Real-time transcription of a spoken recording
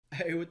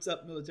Hey, what's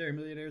up, military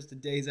millionaires?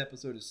 Today's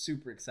episode is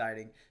super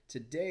exciting.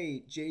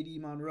 Today, JD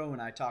Monroe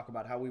and I talk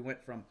about how we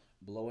went from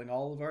blowing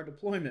all of our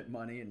deployment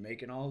money and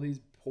making all these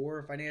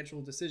poor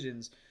financial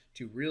decisions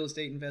to real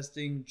estate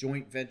investing,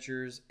 joint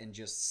ventures, and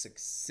just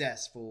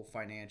successful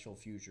financial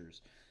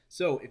futures.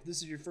 So, if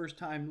this is your first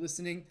time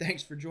listening,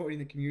 thanks for joining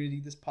the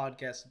community. This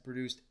podcast is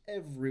produced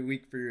every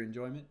week for your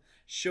enjoyment.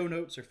 Show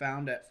notes are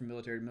found at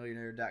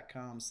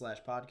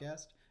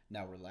FromMilitaryMillionaire.com/podcast.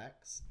 Now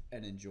relax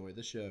and enjoy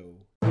the show.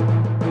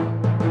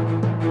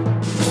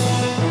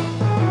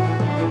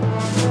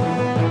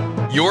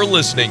 You're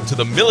listening to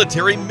the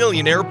Military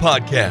Millionaire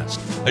Podcast,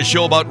 a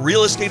show about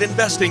real estate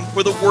investing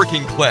for the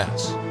working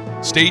class.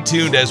 Stay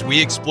tuned as we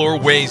explore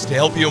ways to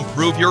help you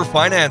improve your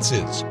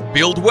finances,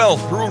 build wealth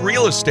through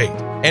real estate,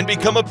 and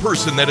become a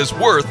person that is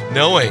worth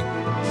knowing.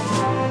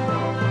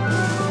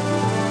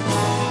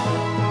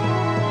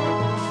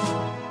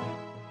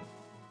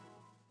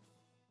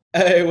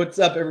 Hey, what's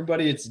up,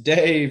 everybody? It's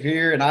Dave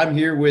here, and I'm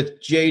here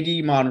with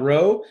JD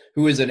Monroe,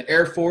 who is an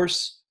Air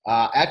Force,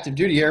 active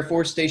duty Air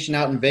Force stationed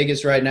out in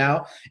Vegas right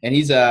now. And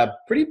he's a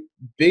pretty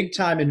big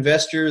time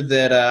investor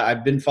that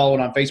I've been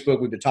following on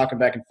Facebook. We've been talking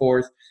back and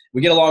forth.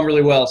 We get along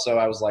really well. So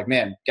I was like,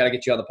 man, got to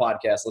get you on the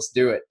podcast. Let's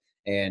do it.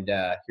 And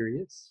here he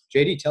is.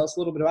 JD, tell us a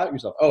little bit about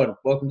yourself. Oh, and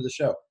welcome to the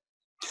show.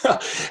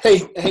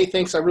 Hey,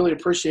 thanks. I really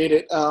appreciate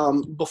it.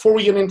 Before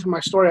we get into my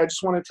story, I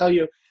just want to tell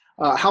you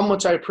how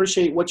much I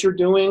appreciate what you're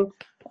doing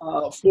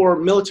for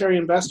military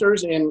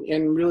investors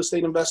and real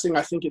estate investing.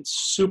 I think it's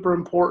super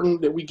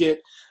important that we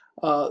get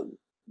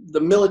the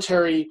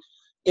military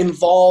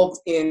involved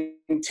in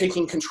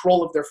taking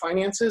control of their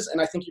finances,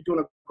 and I think you're doing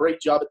a great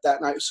job at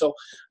that. And so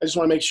I just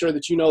want to make sure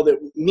that you know that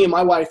me and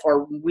my wife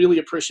are really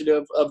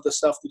appreciative of the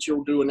stuff that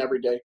you're doing every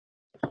day.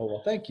 Oh,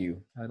 well, thank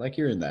you. I like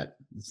hearing that.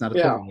 It's not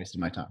a total waste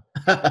of my time.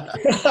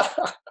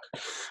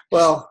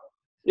 Well,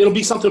 it'll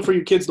be something for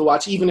your kids to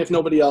watch, even if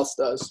nobody else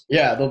does.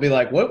 Yeah, they'll be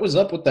like, what was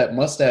up with that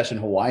mustache and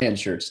Hawaiian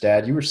shirts,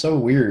 Dad? You were so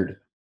weird.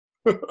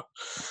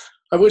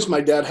 I wish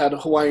my dad had a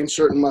Hawaiian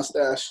shirt and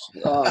mustache.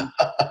 If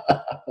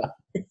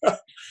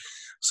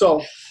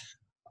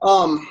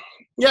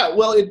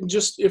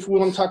we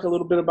want to talk a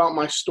little bit about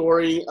my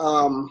story,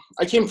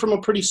 I came from a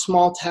pretty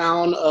small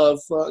town of,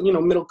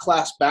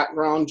 middle-class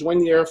background, joined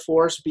the Air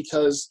Force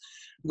because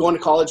going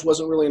to college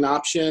wasn't really an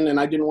option, and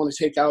I didn't want to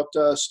take out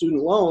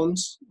student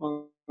loans.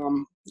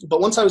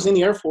 But once I was in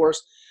the Air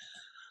Force,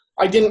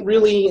 I didn't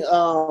really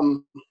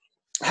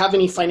have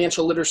any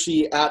financial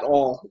literacy at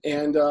all.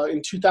 And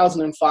in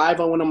 2005,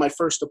 I went on my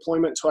first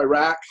deployment to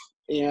Iraq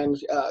and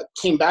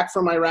came back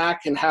from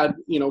Iraq and had,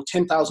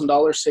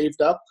 $10,000 saved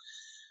up.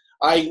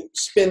 I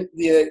spent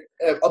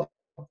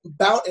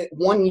about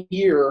 1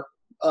 year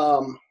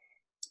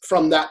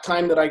from that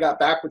time that I got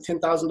back with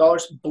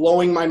 $10,000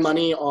 blowing my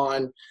money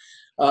on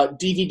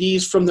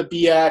DVDs from the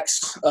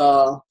BX,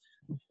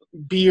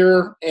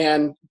 beer,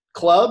 and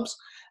clubs.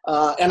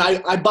 And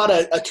I bought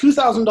a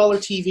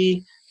 $2,000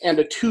 TV and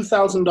a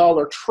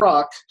 $2,000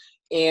 truck.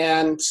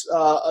 And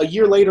a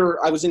year later,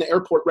 I was in the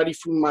airport ready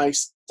for my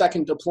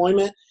second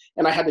deployment,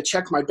 and I had to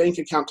check my bank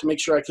account to make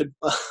sure I could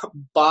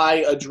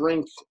buy a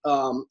drink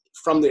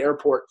from the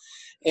airport.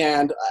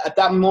 And at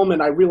that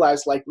moment, I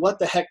realized, like, what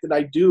the heck did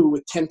I do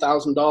with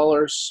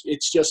 $10,000?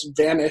 It's just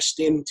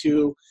vanished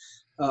into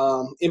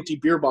empty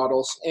beer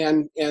bottles.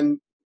 And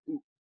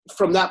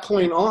from that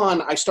point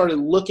on, I started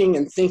looking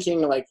and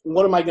thinking, like,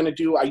 what am I going to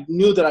do? I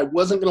knew that I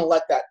wasn't going to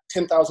let that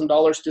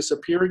 $10,000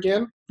 disappear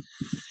again.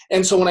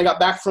 And so when I got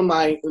back from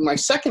my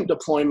second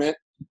deployment,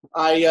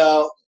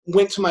 I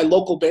went to my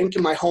local bank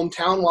in my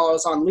hometown while I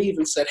was on leave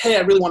and said, hey, I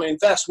really want to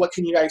invest. What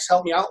can you guys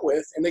help me out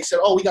with? And they said,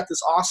 oh, we got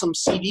this awesome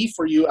CD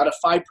for you at a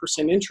 5%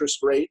 interest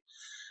rate,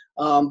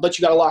 but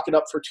you got to lock it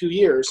up for 2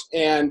 years.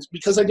 And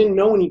because I didn't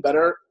know any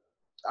better,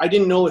 I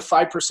didn't know if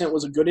 5%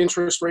 was a good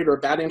interest rate or a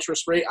bad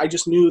interest rate. I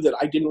just knew that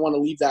I didn't want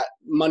to leave that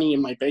money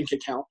in my bank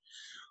account.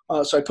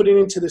 So I put it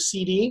into the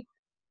CD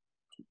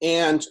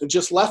and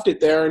just left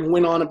it there and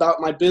went on about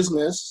my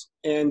business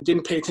and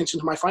didn't pay attention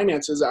to my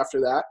finances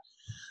after that.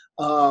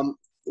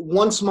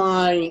 Once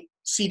my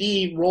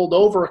CD rolled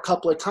over a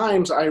couple of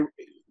times,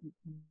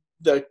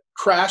 the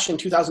crash in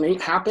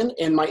 2008 happened,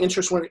 and my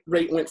interest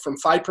rate went from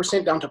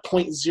 5% down to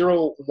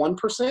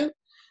 0.01%.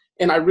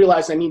 And I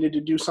realized I needed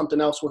to do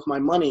something else with my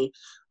money.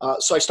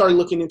 So I started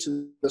looking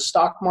into the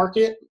stock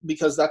market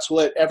because that's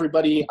what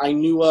everybody I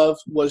knew of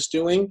was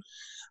doing.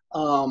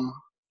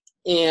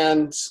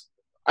 And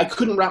I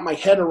couldn't wrap my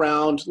head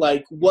around,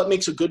 like, what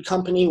makes a good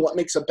company, what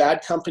makes a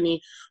bad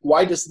company,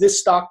 why does this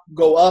stock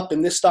go up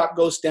and this stock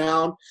goes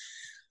down.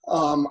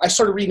 I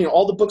started reading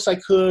all the books I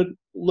could,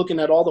 looking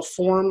at all the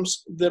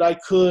forums that I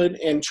could,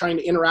 and trying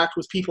to interact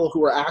with people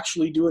who were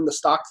actually doing the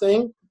stock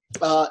thing.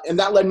 And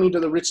that led me to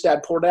the Rich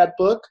Dad Poor Dad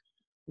book,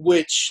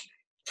 which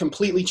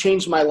completely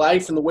changed my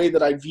life and the way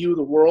that I view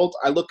the world.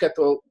 I look at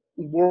the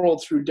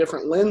world through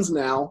different lens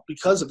now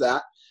because of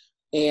that.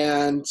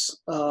 And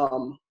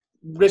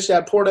Rich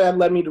Dad Poor Dad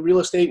led me to real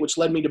estate, which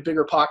led me to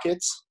Bigger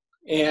Pockets.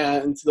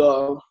 And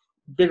the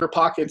Bigger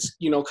Pockets,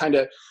 kind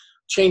of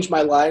changed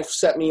my life,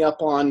 set me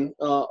up on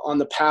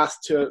the path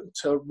to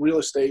real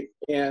estate.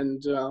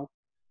 And,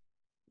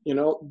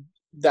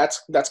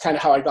 that's kind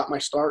of how I got my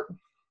start.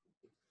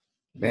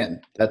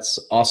 Man, that's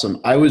awesome.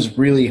 I was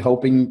really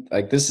hoping,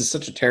 like, this is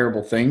such a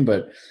terrible thing,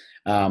 but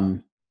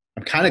I'm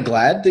kind of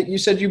glad that you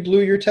said you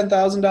blew your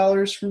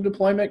 $10,000 from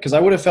deployment, because I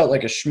would have felt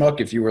like a schmuck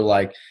if you were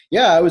like,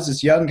 yeah, I was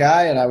this young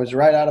guy and I was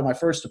right out of my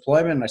first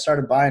deployment and I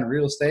started buying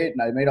real estate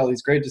and I made all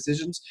these great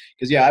decisions.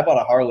 Because, yeah, I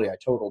bought a Harley. I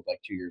totaled like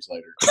 2 years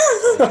later.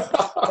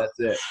 That's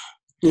it.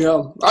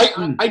 Yeah,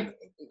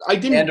 I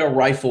didn't. And a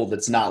rifle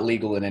that's not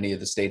legal in any of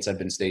the states I've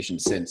been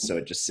stationed since, so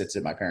it just sits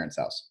at my parents'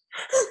 house.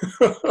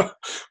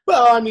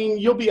 Well, I mean,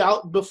 you'll be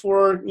out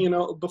before you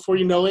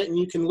know it, and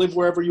you can live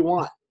wherever you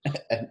want.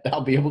 And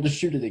I'll be able to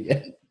shoot it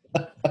again.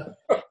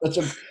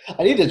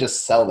 I need to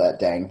just sell that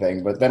dang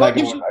thing, but then I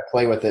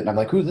play with it, and I'm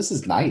like, ooh, this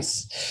is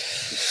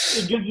nice.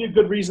 It gives you a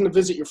good reason to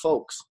visit your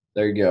folks.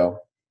 There you go.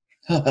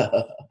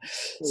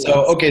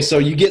 So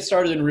you get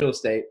started in real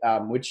estate,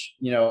 which,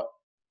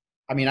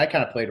 I mean, I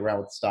kind of played around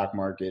with the stock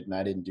market, and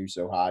I didn't do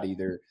so hot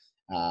either.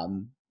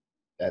 And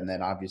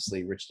then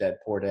obviously Rich Dad,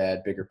 Poor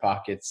Dad, Bigger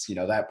Pockets,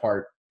 that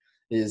part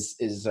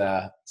is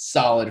a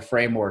solid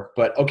framework.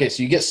 But okay,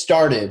 so you get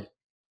started,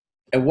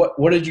 and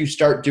what did you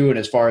start doing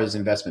as far as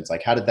investments?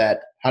 Like, how did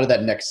that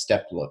next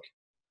step look?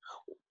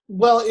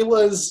 Well, it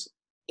was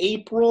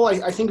April.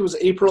 I think it was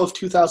April of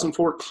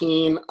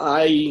 2014.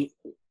 I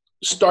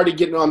started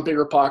getting on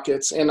Bigger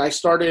Pockets, and I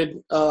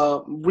started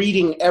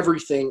reading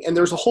everything. And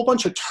there's a whole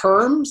bunch of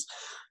terms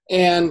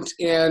and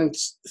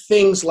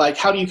things like,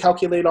 how do you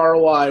calculate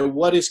ROI?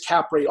 What is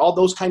cap rate? All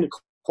those kind of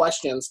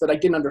questions that I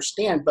didn't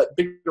understand. But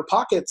Bigger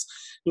Pockets,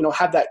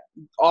 had that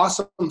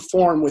awesome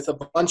form with a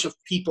bunch of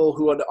people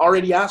who had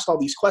already asked all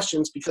these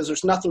questions, because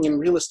there's nothing in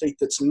real estate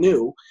that's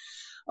new.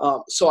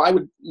 So I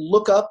would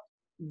look up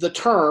the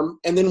term,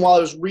 and then while I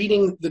was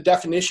reading the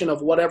definition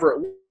of whatever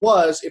it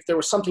was, if there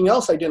was something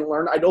else I didn't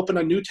learn, I'd open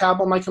a new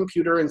tab on my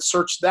computer and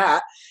search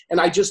that,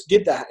 and I just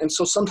did that. And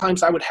so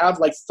sometimes I would have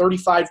like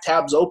 35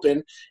 tabs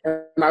open,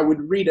 and I would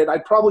read it.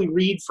 I'd probably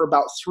read for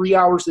about 3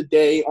 hours a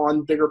day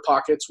on Bigger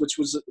Pockets, which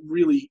was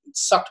really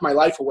sucked my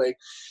life away.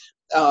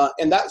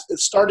 And it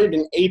started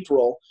in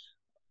April.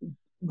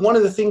 One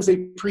of the things they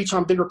preach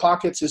on Bigger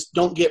Pockets is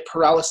don't get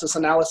paralysis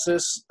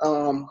analysis,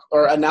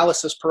 or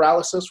analysis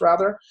paralysis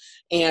rather.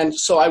 And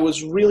so I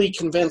was really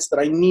convinced that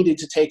I needed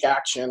to take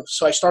action.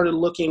 So I started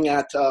looking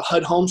at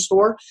HUD Home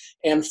Store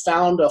and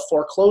found a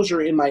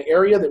foreclosure in my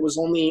area that was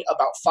only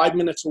about 5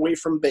 minutes away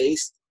from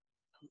base.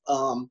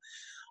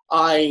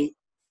 I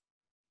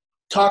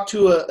talked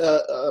to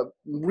a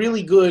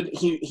really good,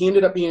 he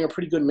ended up being a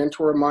pretty good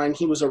mentor of mine.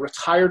 He was a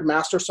retired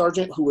master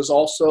sergeant who was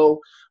also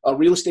a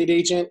real estate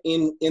agent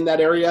in that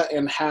area,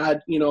 and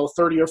had,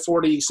 30 or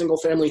 40 single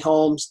family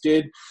homes,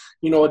 did,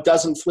 a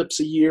dozen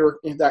flips a year,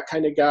 that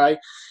kind of guy.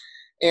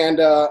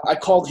 And I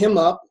called him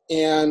up,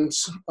 and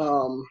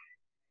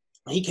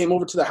he came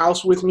over to the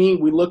house with me.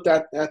 We looked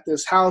at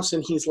this house,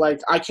 and he's like,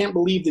 I can't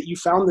believe that you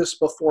found this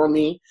before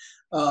me.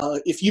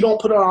 If you don't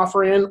put an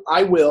offer in,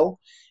 I will.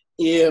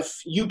 If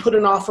you put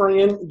an offer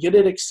in, get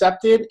it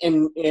accepted,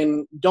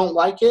 and don't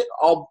like it,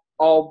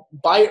 I'll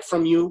buy it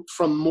from you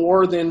from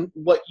more than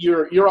what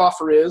your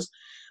offer is.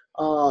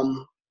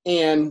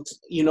 And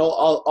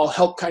I'll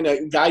help kind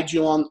of guide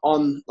you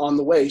on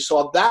the way.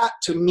 So that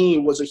to me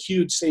was a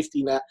huge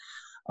safety net.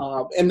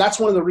 And that's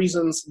one of the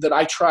reasons that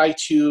I try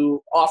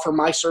to offer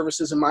my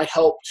services and my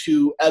help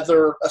to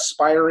other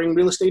aspiring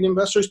real estate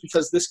investors,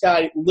 because this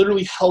guy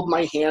literally held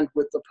my hand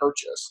with the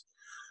purchase,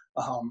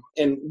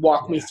 and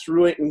walked me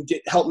through it, and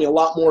helped me a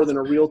lot more than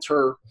a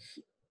realtor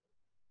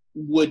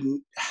would,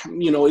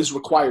 is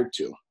required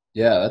to.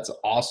 Yeah, that's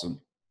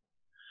awesome.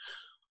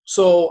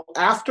 So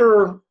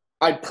after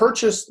I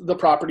purchased the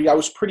property, I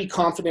was pretty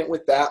confident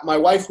with that. My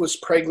wife was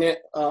pregnant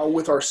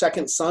with our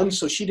second son,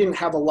 so she didn't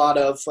have a lot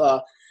of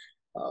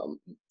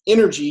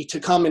energy to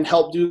come and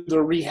help do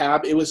the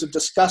rehab. It was a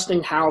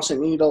disgusting house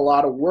and needed a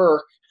lot of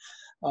work.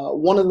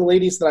 One of the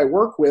ladies that I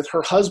work with,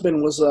 her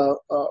husband was a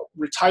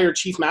retired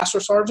chief master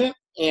sergeant,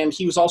 and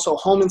he was also a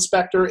home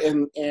inspector,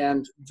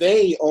 and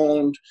they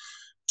owned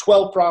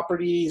 12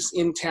 properties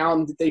in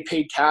town that they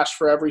paid cash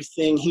for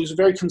everything. He was a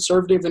very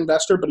conservative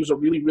investor, but he was a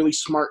really, really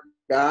smart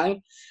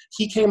guy.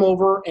 He came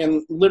over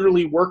and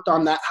literally worked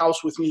on that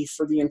house with me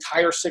for the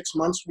entire 6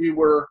 months we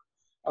were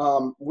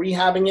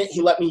rehabbing it.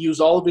 He let me use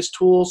all of his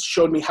tools,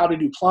 showed me how to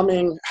do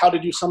plumbing, how to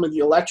do some of the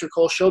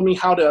electrical, showed me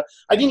I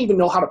didn't even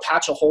know how to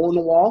patch a hole in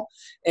the wall.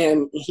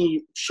 And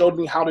he showed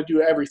me how to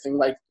do everything,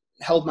 like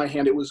held my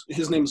hand.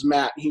 His name's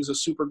Matt. He's a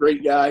super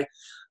great guy,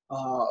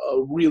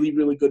 a really,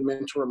 really good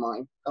mentor of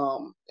mine.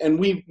 And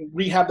we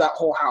rehabbed that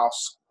whole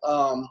house.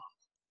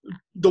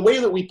 The way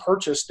that we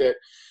purchased it,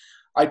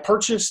 I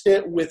purchased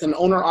it with an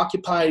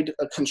owner-occupied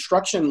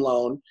construction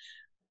loan,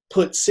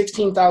 put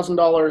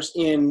 $16,000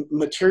 in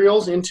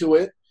materials into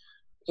it,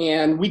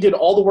 and we did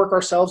all the work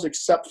ourselves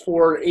except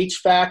for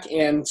HVAC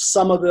and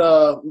some of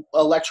the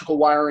electrical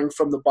wiring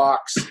from the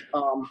box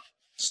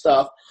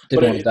stuff.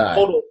 Didn't want to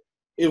die.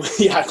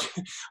 Yeah,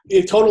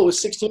 in total it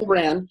was 16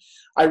 grand.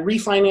 I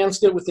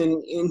refinanced it with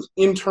an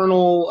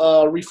internal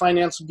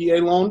refinance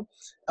VA loan.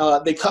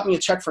 They cut me a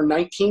check for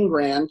 19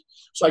 grand.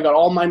 So I got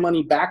all my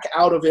money back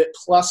out of it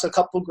plus a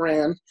couple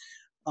grand.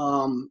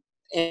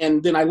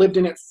 And then I lived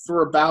in it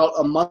for about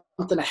a month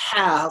and a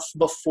half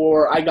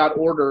before I got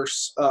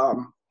orders.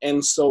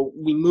 And so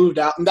we moved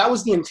out, and that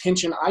was the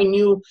intention. I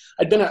knew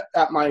I'd been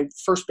at my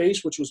first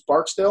base, which was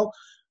Barksdale,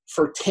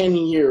 for 10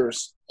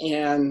 years.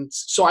 And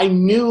so I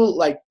knew,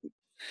 like,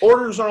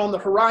 orders are on the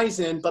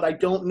horizon, but I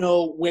don't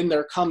know when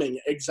they're coming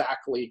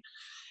exactly.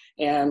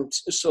 And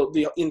so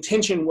the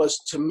intention was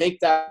to make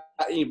that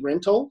a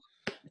rental.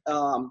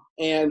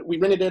 And we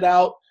rented it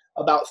out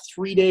about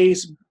 3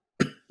 days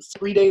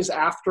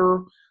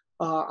after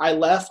I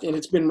left, and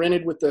it's been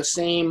rented with the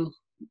same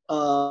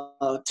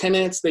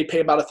tenants. They pay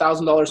about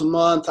 $1,000 a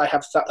month. I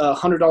have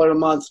 $100 a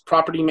month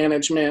property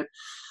management.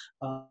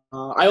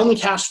 I only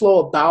cash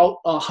flow about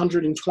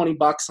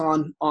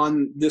 $120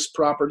 on this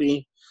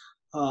property.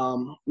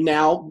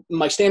 Now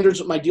my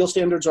deal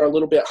standards are a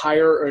little bit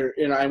higher,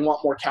 and I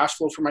want more cash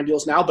flow for my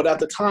deals now. But at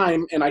the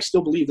time, and I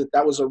still believe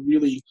that was a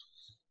really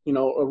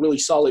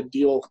solid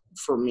deal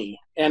for me.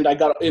 And I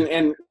got,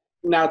 and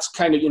now it's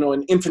kind of,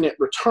 an infinite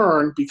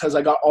return because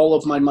I got all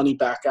of my money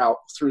back out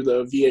through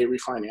the VA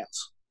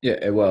refinance.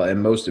 Yeah, well,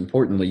 and most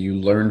importantly, you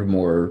learned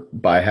more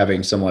by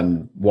having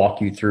someone walk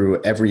you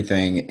through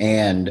everything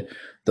and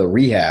the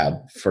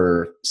rehab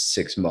for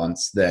 6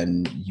 months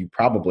than you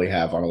probably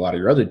have on a lot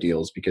of your other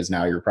deals, because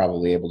now you're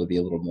probably able to be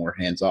a little more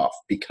hands-off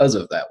because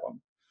of that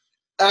one.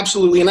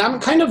 Absolutely. And I'm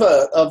kind of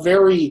a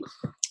very,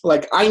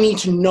 I need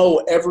to know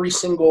every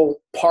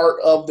single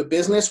part of the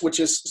business, which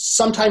is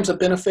sometimes a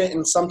benefit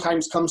and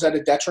sometimes comes at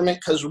a detriment,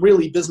 because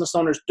really business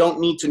owners don't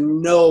need to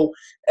know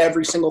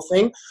every single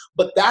thing.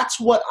 But that's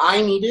what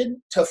I needed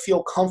to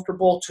feel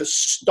comfortable to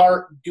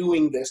start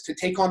doing this, to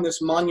take on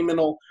this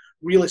monumental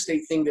real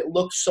estate thing that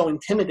looked so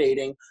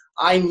intimidating.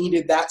 I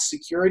needed that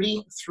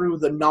security through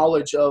the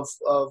knowledge of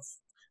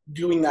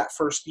doing that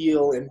first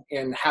deal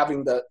and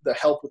having the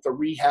help with the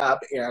rehab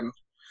and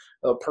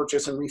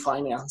purchase and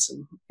refinance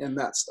and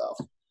that stuff.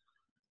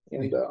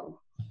 And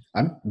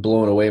I'm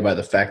blown away by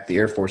the fact the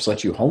Air Force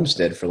let you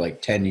homestead for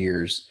 10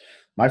 years.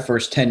 My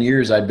first 10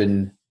 years, I'd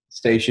been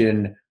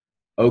stationed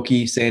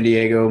Okie, San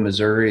Diego,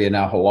 Missouri, and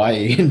now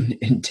Hawaii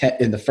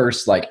in the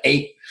first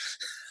 8.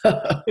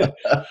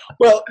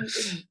 Well,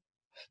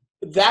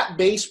 that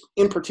base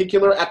in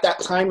particular at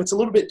that time, it's a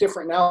little bit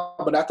different now,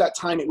 but at that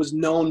time it was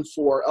known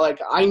for,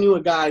 I knew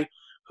a guy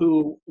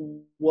who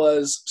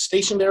was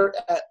stationed there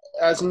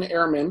as an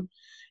airman.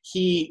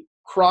 He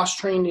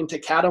cross-trained into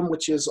CADM,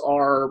 which is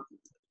our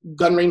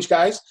gun range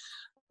guys,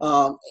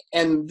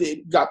 and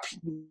they got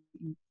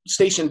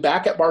stationed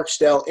back at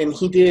Barksdale, and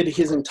he did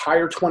his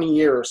entire 20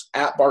 years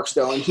at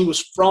Barksdale, and he was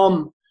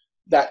from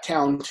that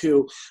town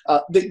too.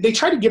 They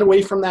try to get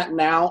away from that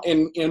now,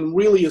 and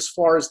really, as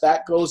far as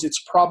that goes,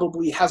 it's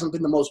probably hasn't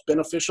been the most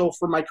beneficial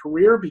for my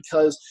career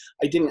because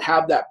I didn't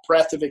have that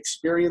breadth of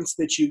experience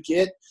that you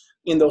get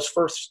in those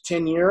first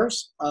 10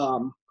 years.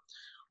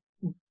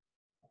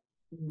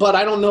 But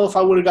I don't know if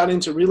I would have got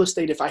into real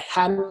estate if I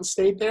hadn't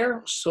stayed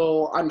there.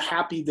 So I'm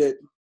happy that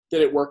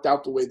it worked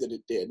out the way that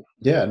it did.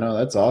 Yeah, no,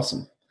 that's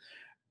awesome.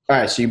 All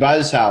right, so you buy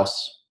this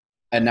house,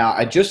 and now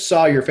I just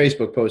saw your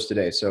Facebook post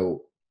today.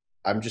 So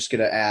I'm just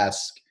going to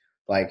ask,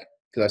 because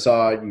I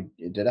saw you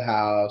did a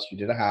house,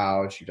 you've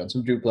done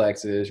some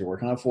duplexes, you're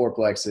working on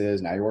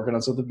fourplexes, now you're working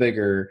on something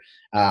bigger.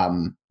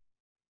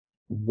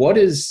 What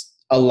has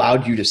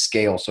allowed you to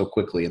scale so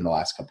quickly in the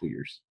last couple of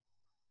years?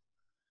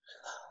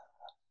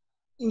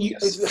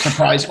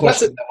 Surprise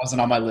question that wasn't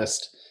on my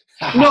list.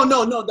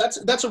 No.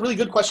 That's a really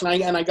good question.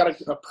 I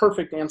got a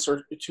perfect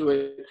answer to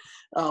it.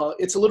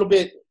 It's a little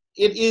bit.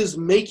 It is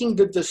making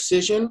the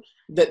decision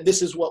that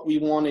this is what we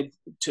wanted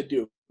to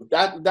do.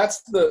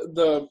 That's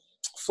the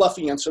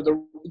fluffy answer.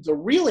 The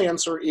real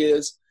answer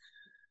is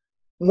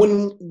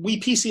when we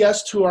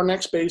PCS to our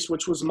next base,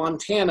 which was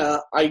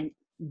Montana. I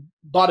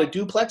bought a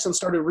duplex and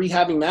started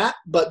rehabbing that,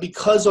 but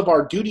because of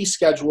our duty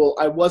schedule,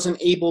 I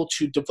wasn't able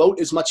to devote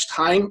as much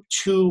time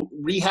to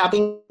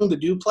rehabbing the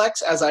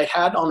duplex as I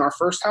had on our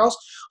first house.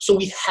 So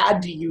we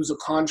had to use a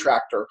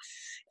contractor.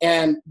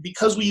 And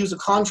because we use a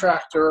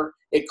contractor,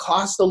 it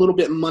cost a little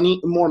bit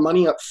more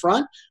money up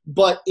front,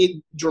 but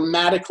it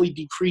dramatically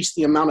decreased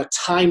the amount of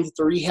time that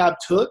the rehab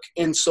took.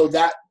 And so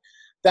that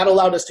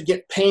allowed us to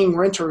get paying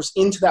renters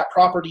into that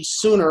property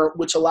sooner,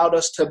 which allowed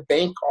us to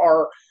bank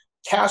our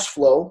cash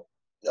flow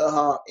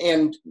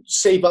and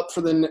save up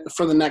for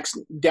the next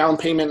down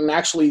payment. And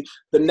actually,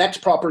 the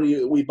next property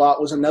that we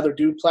bought was another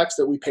duplex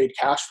that we paid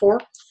cash for.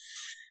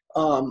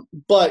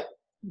 But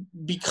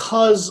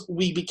because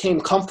we became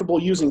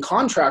comfortable using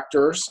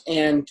contractors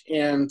and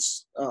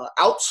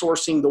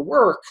outsourcing the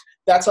work,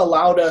 that's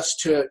allowed us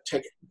to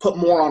put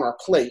more on our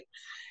plate.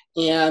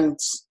 And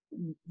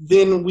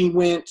then we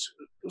went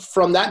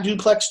from that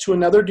duplex to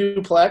another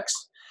duplex.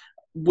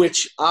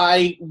 which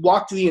I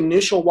walked the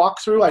initial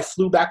walkthrough. I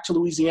flew back to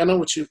Louisiana,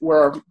 which is where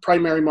our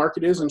primary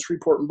market is, in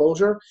Shreveport and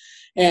Bossier.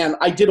 And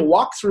I did a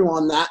walkthrough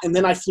on that. And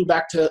then I flew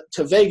back to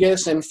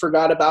Vegas and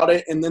forgot about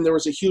it. And then there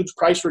was a huge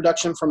price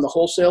reduction from the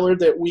wholesaler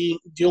that we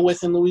deal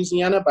with in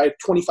Louisiana by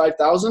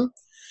 $25,000.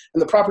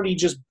 And the property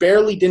just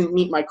barely didn't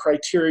meet my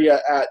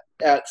criteria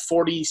at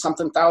 40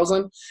 something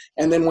thousand.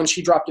 And then when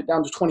she dropped it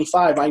down to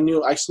 25,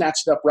 I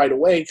snatched it up right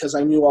away because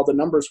I knew all the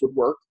numbers would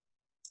work.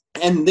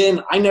 And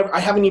then I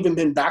haven't even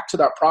been back to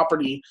that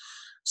property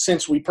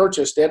since we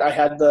purchased it. I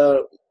had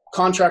the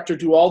contractor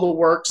do all the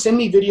work, send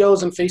me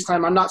videos and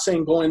FaceTime. I'm not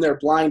saying go in there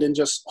blind and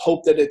just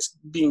hope that it's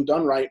being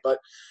done right, but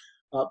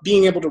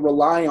being able to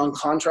rely on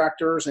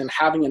contractors and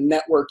having a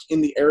network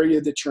in the area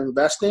that you're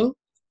investing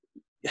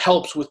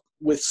helps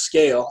with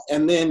scale.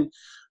 And then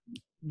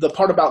the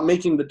part about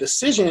making the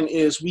decision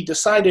is we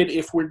decided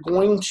if we're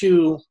going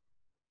to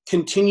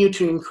continue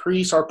to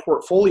increase our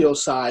portfolio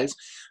size,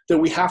 that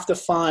we have to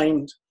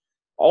find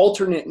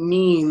alternate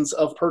means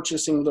of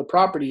purchasing the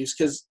properties,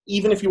 because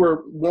even if you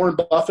were Warren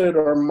Buffett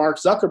or Mark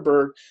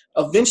Zuckerberg,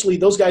 eventually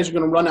those guys are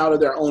going to run out of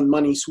their own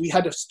money. So we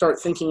had to start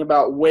thinking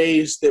about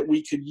ways that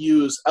we could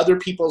use other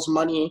people's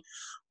money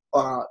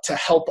to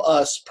help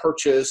us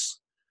purchase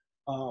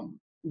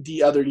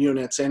the other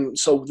units. And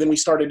so then we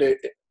started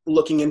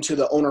looking into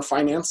the owner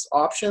finance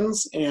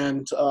options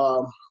and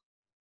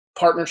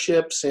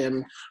partnerships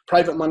and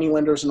private money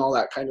lenders and all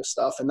that kind of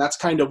stuff. And that's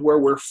kind of where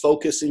we're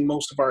focusing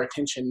most of our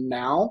attention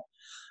now.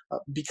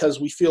 Because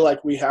we feel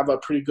like we have a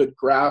pretty good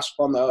grasp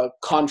on the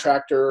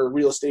contractor,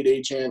 real estate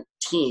agent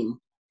team.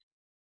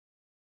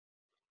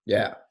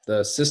 Yeah,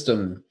 the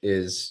system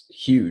is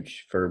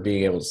huge for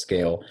being able to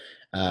scale.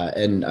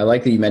 And I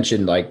like that you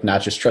mentioned like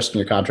not just trusting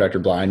your contractor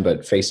blind,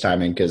 but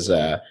FaceTiming, because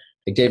like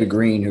David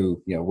Green,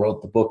 who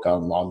wrote the book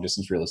on long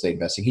distance real estate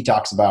investing, he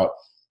talks about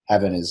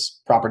having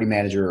his property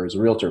manager or his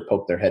realtor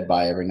poke their head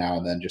by every now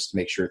and then just to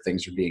make sure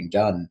things are being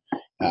done.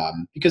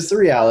 Because the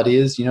reality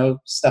is,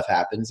 stuff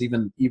happens.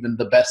 Even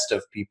the best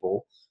of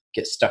people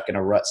get stuck in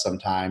a rut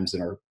sometimes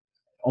and are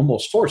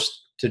almost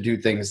forced to do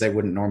things they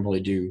wouldn't normally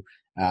do,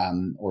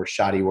 or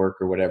shoddy work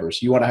or whatever. So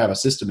you want to have a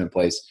system in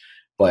place.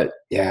 But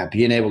yeah,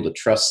 being able to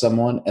trust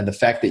someone, and the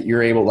fact that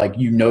you're able, like,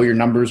 your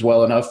numbers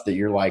well enough that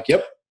you're like,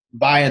 yep,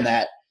 buying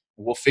that.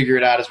 We'll figure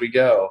it out as we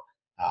go.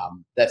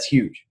 That's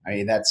huge. I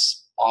mean,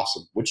 that's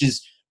awesome. Which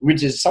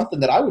is something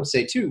that I would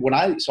say too.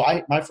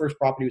 My first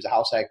property was a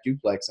house hack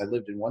duplex. I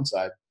lived in one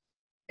side,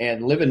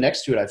 and living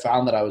next to it, I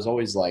found that I was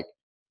always like,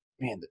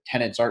 man, the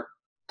tenants aren't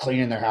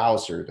cleaning their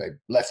house, or they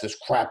left this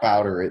crap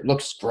out, or it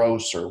looks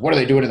gross, or what are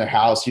they doing in their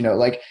house?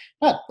 Like,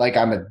 not like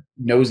I'm a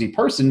nosy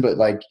person, but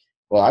like,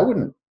 well, I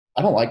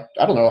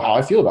don't know how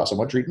I feel about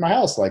someone treating my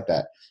house like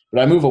that.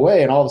 But I move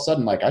away, and all of a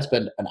sudden, like, I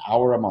spend an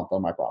hour a month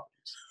on my properties.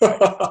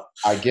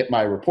 I get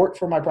my report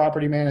from my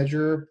property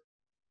manager,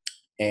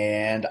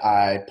 and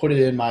I put it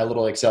in my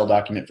little Excel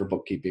document for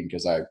bookkeeping,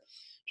 because I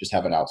just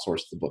haven't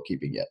outsourced the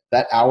bookkeeping yet.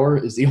 That hour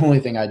is the only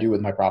thing I do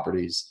with my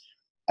properties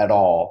at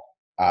all,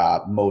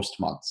 most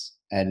months.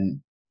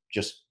 And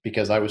just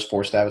because I was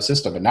forced to have a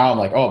system. And now I'm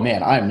like, oh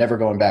man, I'm never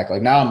going back.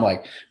 Like, now I'm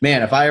like,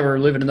 man, if I ever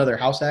live in another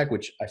house hack,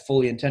 which I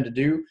fully intend to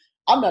do,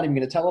 I'm not even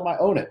going to tell them I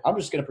own it. I'm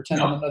just going to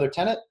pretend I'm another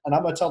tenant, and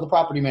I'm going to tell the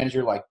property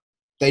manager, like,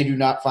 they do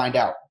not find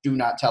out. Do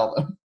not tell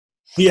them.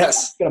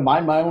 Yes. I'm going to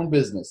mind my own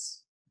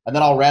business. And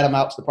then I'll rat them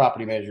out to the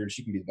property manager, and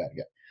she can be the bad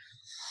guy.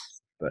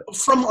 But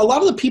from a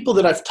lot of the people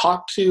that I've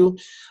talked to,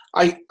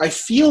 I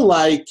feel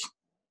like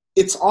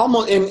it's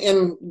almost,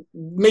 and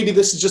maybe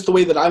this is just the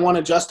way that I want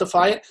to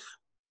justify it,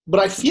 but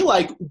I feel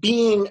like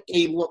being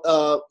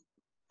a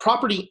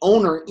property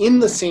owner in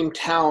the same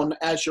town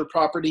as your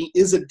property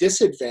is a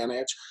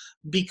disadvantage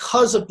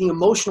because of the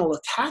emotional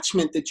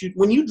attachment that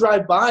when you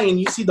drive by and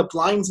you see the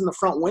blinds in the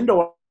front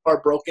window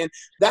are broken,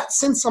 that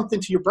sends something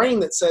to your brain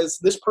that says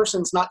this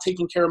person's not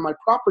taking care of my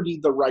property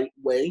the right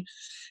way.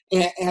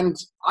 And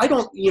I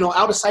don't,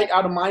 out of sight,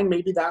 out of mind,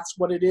 maybe that's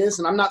what it is.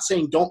 And I'm not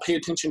saying don't pay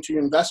attention to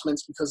your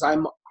investments, because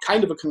I'm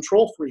kind of a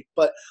control freak,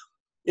 but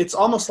it's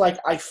almost like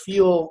I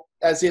feel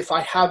as if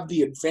I have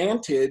the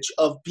advantage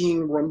of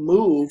being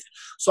removed,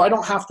 so I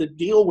don't have to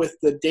deal with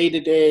the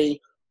day-to-day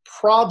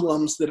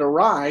problems that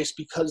arise,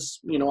 because,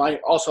 I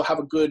also have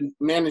a good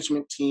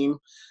management team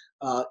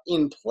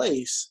in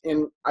place.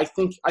 And I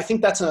think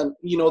that's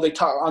they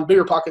talk on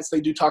Bigger Pockets,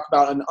 they do talk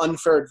about an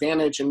unfair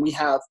advantage, and we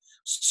have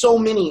so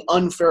many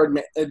unfair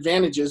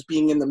advantages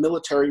being in the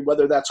military,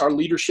 whether that's our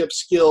leadership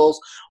skills,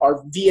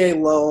 our VA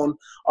loan,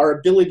 our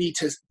ability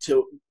to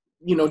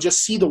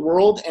just see the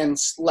world and,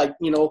 like,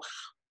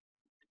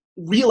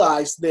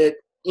 realize that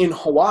in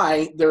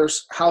Hawaii,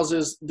 there's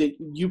houses that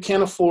you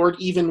can't afford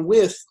even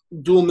with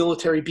dual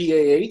military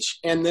BAH.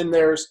 And then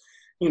there's,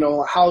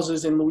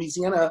 houses in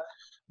Louisiana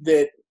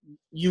that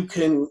you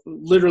can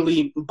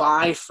literally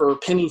buy for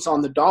pennies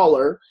on the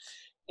dollar.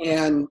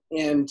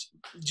 and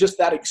just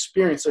that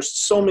experience. There's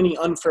so many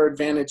unfair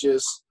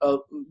advantages of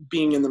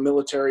being in the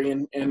military,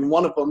 and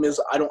one of them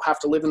is I don't have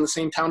to live in the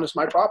same town as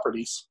my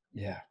properties.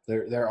 Yeah,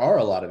 there are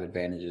a lot of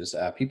advantages.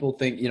 People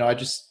think,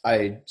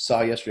 I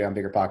saw yesterday on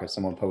Bigger Pockets,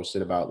 someone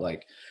posted about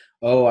like,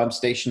 oh, I'm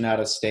stationed out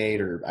of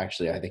state, or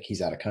actually I think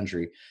he's out of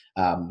country.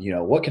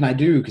 What can I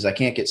do? Because I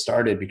can't get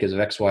started because of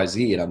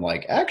XYZ. And I'm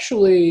like,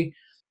 actually,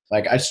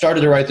 like I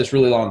started to write this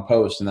really long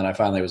post, and then I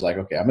finally was like,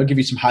 okay, I'm gonna give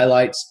you some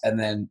highlights, and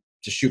then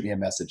just shoot me a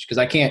message. Because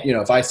I can't,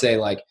 if I say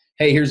like,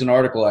 hey, here's an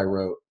article I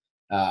wrote,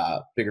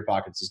 Bigger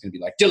Pockets is gonna be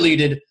like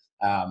deleted.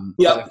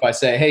 If I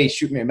say, hey,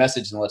 shoot me a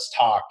message and let's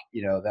talk,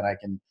 then I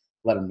can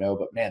let them know.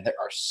 But man, there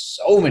are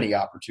so many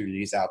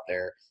opportunities out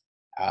there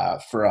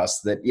for us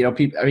that,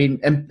 people,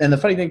 and the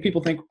funny thing,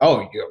 people think,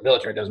 oh,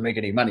 military doesn't make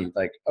any money.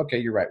 Like, okay,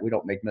 you're right. We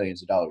don't make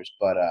millions of dollars,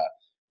 but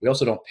we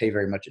also don't pay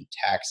very much in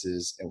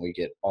taxes, and we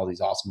get all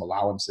these awesome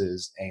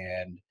allowances.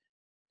 And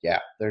yeah,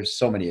 there's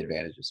so many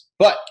advantages.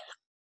 But,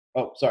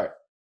 oh, sorry.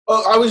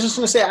 Oh, I was just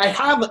going to say,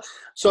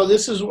 so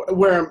this is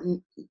where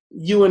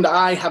you and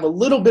I have a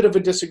little bit of a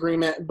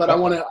disagreement, but I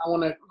want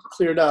to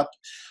clear it up.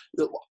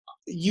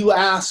 You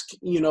ask,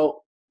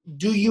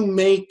 do you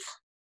make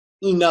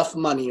enough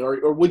money,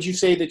 or would you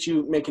say that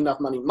you make enough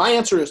money? My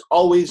answer is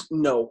always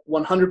no,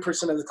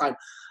 100% of the time.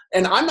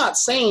 And I'm not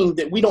saying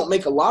that we don't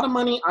make a lot of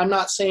money. I'm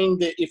not saying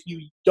that if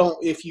you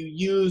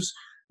use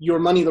your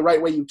money the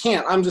right way, you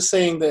can't. I'm just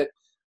saying that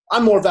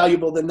I'm more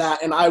valuable than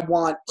that, and I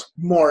want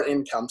more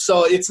income.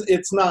 So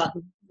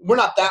we're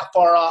not that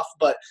far off,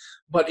 but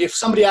if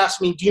somebody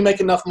asks me, do you make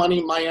enough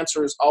money? My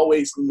answer is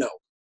always no.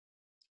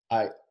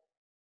 I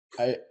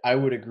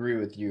would agree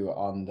with you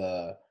on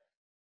the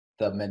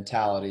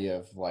mentality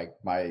of like,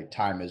 my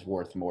time is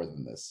worth more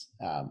than this.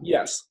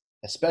 Yes.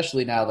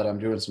 Especially now that I'm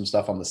doing some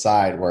stuff on the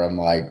side where I'm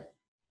like,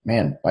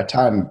 man, my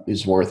time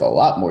is worth a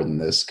lot more than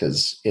this,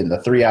 because in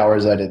the 3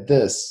 hours I did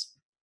this,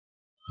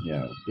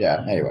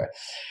 yeah, anyway.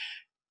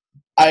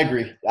 I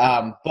agree.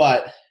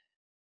 But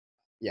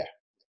yeah,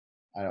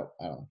 I don't,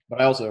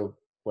 but I also,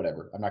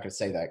 whatever. I'm not going to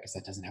say that because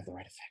that doesn't have the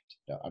right effect.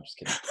 No, I'm just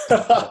kidding.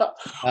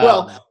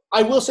 Well,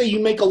 I will say you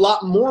make a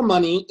lot more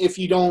money if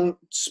you don't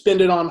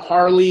spend it on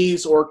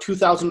Harleys or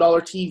 $2,000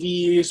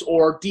 TVs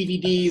or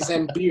DVDs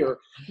and beer.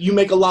 You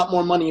make a lot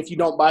more money if you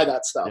don't buy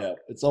that stuff. Yeah,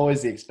 it's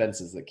always the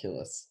expenses that kill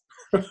us.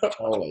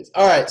 Always.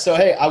 All right. So,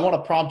 hey, I want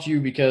to prompt you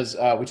because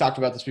we talked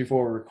about this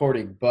before we're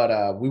recording,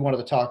 but we wanted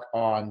to talk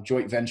on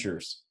joint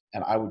ventures,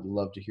 and I would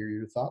love to hear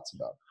your thoughts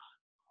about it.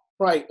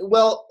 Right.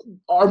 Well,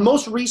 our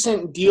most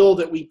recent deal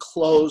that we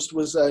closed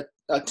was a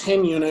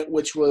 10-unit,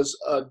 which was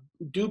a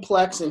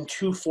duplex and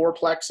 2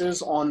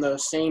 fourplexes on the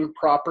same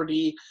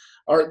property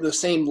or the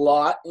same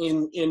lot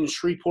in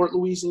Shreveport,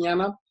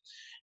 Louisiana.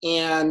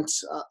 And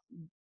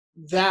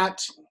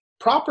that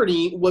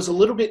property was a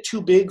little bit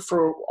too big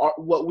for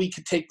what we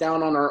could take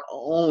down on our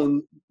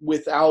own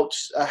without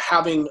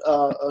having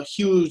a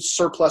huge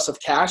surplus of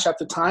cash at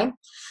the time.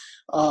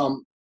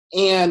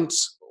 And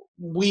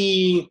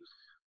we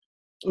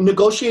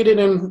negotiated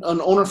an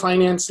owner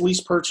finance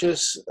lease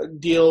purchase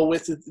deal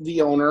with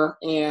the owner,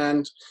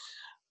 and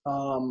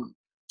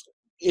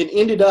it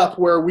ended up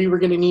where we were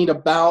going to need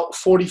about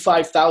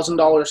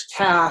 $45,000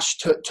 cash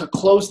to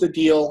close the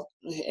deal,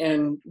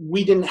 and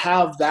we didn't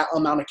have that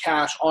amount of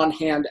cash on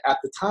hand at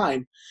the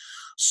time.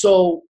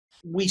 So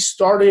we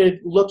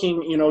started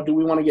looking, do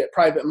we want to get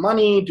private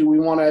money? Do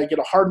we want to get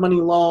a hard money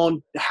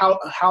loan?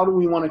 How do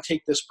we want to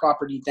take this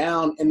property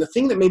down? And the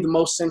thing that made the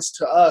most sense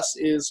to us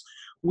is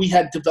we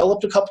had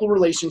developed a couple of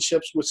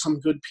relationships with some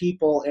good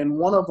people, and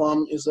one of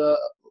them is a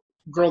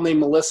girl named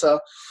Melissa,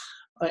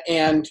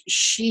 and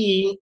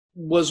she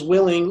was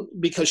willing,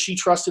 because she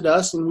trusted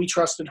us and we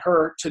trusted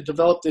her, to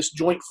develop this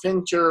joint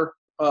venture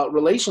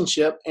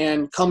relationship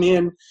and come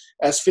in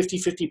as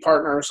 50-50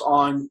 partners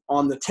on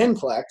the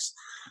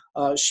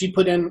 10-plex. She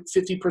put in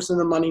 50% of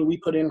the money, we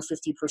put in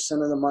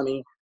 50% of the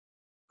money.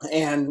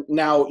 And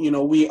now,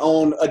 we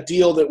own a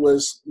deal that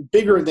was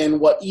bigger than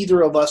what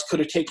either of us could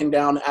have taken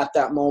down at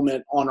that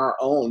moment on our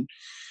own.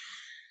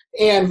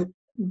 And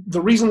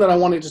the reason that I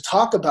wanted to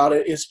talk about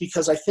it is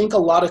because I think a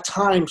lot of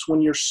times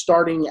when you're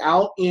starting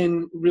out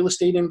in real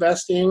estate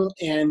investing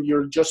and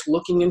you're just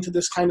looking into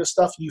this kind of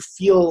stuff, you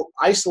feel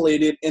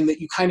isolated and that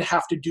you kind of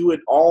have to do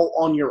it all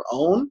on your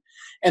own.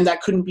 And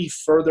that couldn't be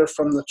further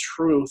from the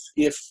truth.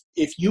 If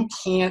you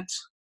can't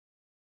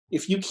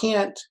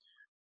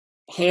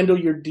handle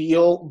your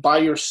deal by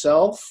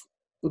yourself,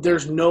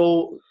 there's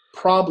no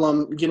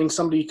problem getting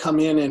somebody to come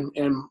in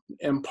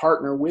and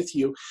partner with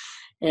you.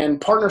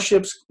 And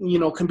partnerships,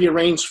 can be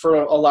arranged for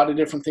a lot of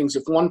different things.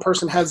 If one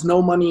person has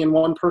no money and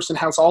one person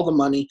has all the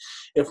money,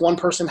 if one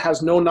person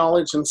has no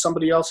knowledge and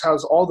somebody else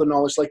has all the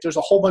knowledge, like there's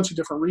a whole bunch of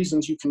different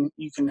reasons you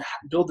can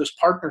build this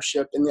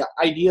partnership. And the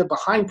idea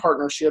behind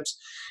partnerships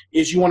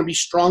is you want to be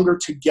stronger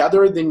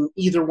together than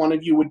either one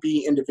of you would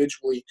be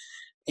individually.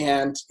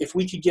 And if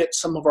we could get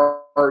some of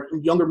our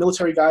younger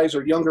military guys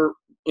or younger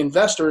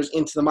investors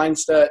into the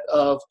mindset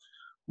of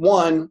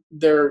one,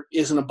 there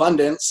is an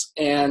abundance,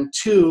 and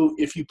two,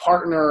 if you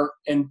partner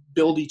and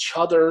build each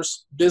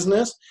other's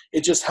business,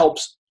 it just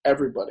helps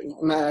everybody.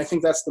 And I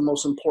think that's the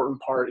most important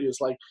part, is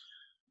like,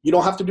 you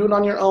don't have to do it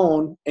on your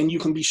own, and you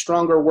can be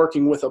stronger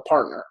working with a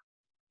partner.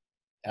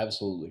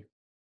 Absolutely.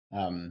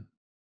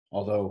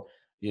 Although,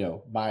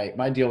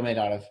 my deal may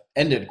not have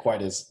ended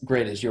quite as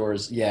great as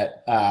yours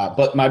yet,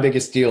 but my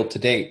biggest deal to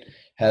date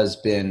has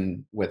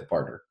been with a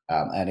partner.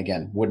 And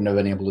again, wouldn't have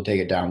been able to take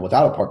it down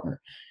without a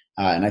partner.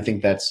 And I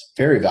think that's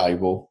very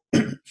valuable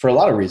for a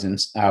lot of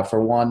reasons.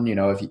 For one,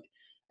 if you,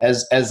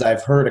 as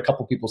I've heard a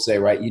couple people say,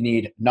 right, you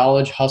need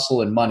knowledge,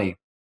 hustle, and money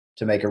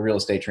to make a real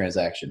estate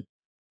transaction.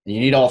 And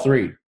you need all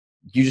three.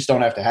 You just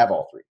don't have to have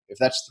all three. If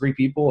that's three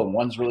people and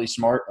one's really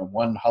smart and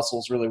one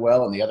hustles really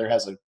well and the other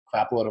has a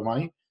crap load of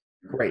money,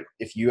 great.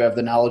 If you have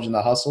the knowledge and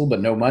the hustle but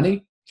no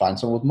money, find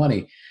someone with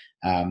money.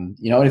 And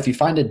if you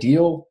find a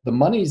deal, the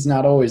money's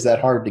not always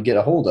that hard to get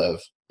a hold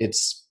of.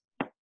 It's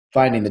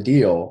finding the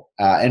deal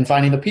and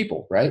finding the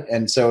people, right?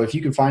 And so if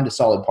you can find a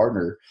solid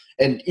partner,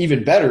 and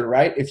even better,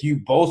 right, if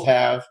you both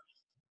have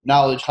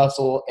knowledge,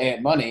 hustle,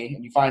 and money,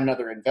 and you find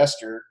another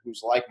investor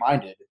who's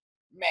like-minded,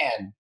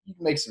 man, you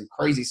can make some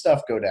crazy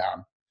stuff go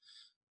down.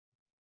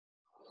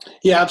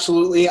 Yeah,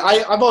 absolutely.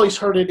 I've always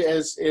heard it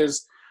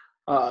as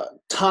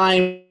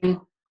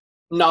time,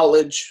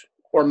 knowledge,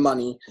 or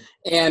money,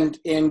 and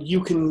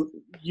you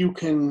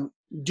can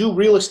do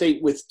real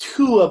estate with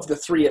two of the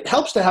three. It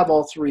helps to have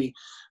all three,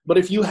 but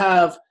if you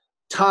have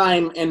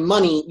time and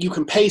money, you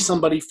can pay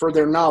somebody for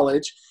their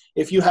knowledge.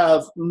 If you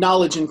have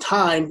knowledge and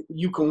time,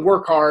 you can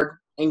work hard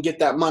and get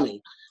that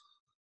money.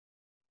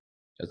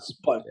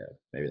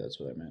 Maybe that's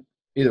what I meant.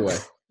 Either way.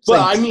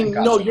 Well, I mean,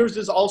 no, yours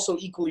is also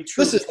equally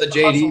true. This is the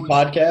JD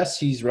podcast.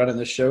 He's running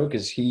the show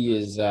because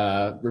he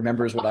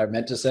remembers what I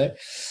meant to say.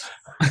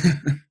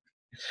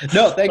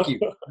 No, thank you.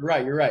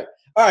 You're right.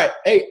 All right.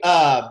 Hey,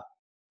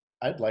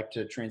 I'd like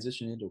to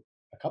transition into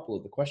a couple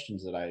of the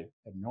questions that I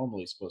am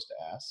normally supposed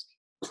to ask.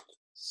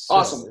 So,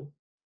 awesome.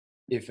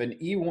 If an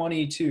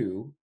E1,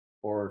 E2,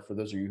 or for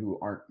those of you who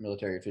aren't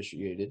military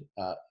officiated,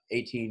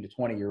 18 to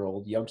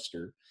 20-year-old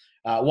youngster,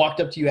 walked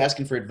up to you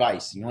asking for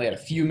advice, you only had a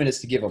few minutes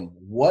to give them,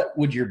 what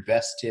would your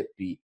best tip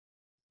be?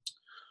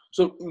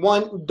 So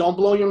one, don't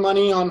blow your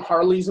money on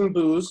Harleys and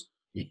booze.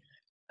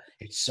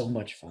 It's so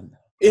much fun, though.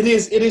 It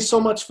is so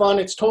much fun.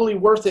 It's totally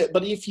worth it.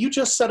 But if you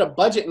just set a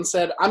budget and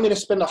said, I'm going to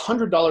spend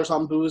 $100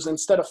 on booze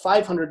instead of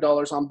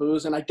 $500 on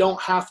booze, and I don't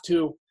have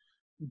to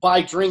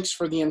buy drinks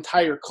for the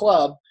entire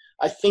club,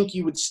 I think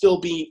you would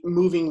still be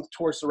moving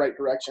towards the right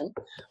direction.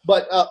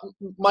 But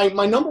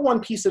my number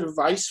one piece of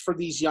advice for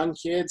these young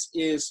kids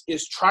is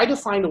try to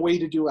find a way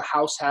to do a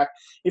house hack.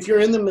 If you're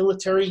in the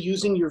military,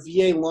 using your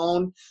VA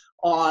loan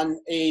on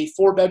a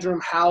 4-bedroom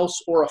house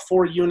or a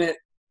 4-unit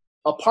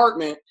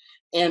apartment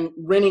and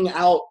renting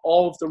out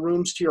all of the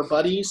rooms to your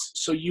buddies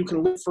so you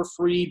can live for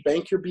free,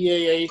 bank your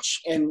BAH,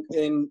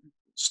 and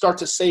start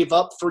to save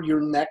up for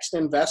your next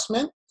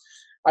investment.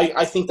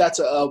 I think that's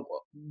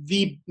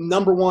the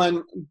number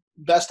one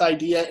best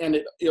idea, and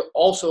it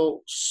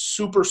also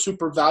super,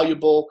 super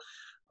valuable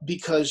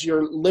because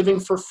you're living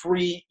for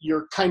free.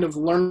 You're kind of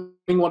learning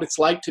what it's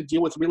like to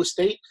deal with real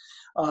estate,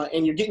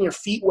 and you're getting your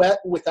feet wet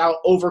without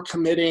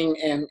overcommitting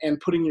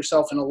and putting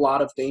yourself in a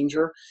lot of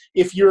danger.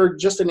 If you're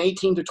just an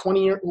 18 to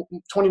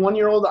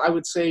 21-year-old, I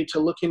would say to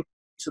look into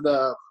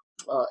the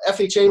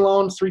FHA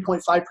loan,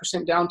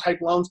 3.5% down type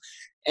loans,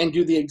 and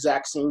do the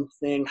exact same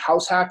thing.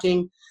 House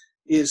hacking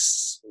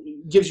gives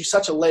you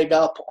such a leg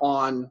up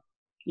on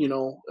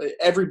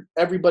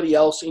everybody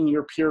else in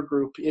your peer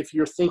group if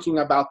you're thinking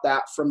about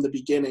that from the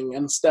beginning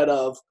instead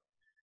of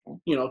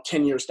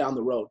 10 years down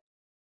the road.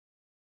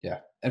 Yeah.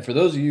 And for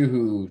those of you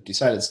who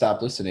decided to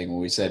stop listening when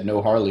we said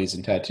no Harleys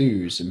and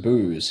tattoos and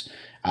booze,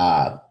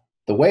 the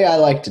way I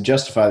like to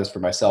justify this for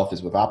myself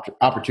is with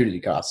opportunity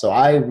cost. So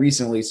I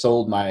recently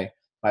sold my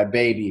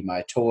baby,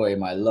 my toy,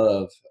 my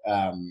love.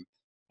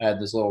 I had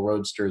this little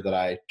roadster that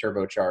I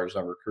turbocharged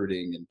on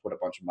recruiting and put a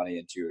bunch of money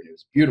into, and it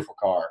was a beautiful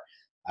car.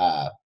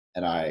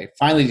 And I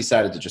finally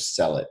decided to just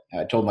sell it.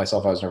 I told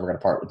myself I was never going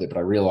to part with it, but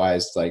I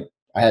realized I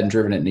hadn't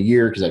driven it in a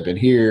year because I'd been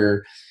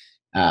here.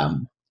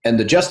 And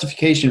the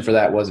justification for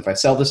that was if I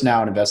sell this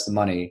now and invest the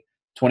money,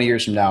 20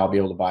 years from now, I'll be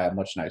able to buy a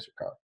much nicer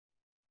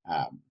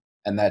car.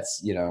 And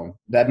that's,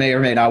 that may or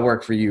may not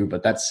work for you,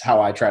 but that's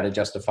how I try to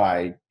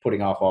justify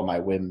putting off all my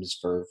whims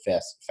for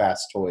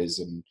fast toys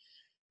and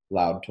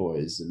loud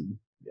toys. And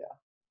yeah.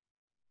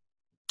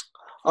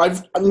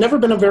 I've never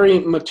been a very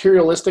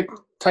materialistic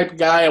type of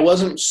guy. I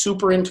wasn't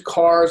super into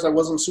cars. I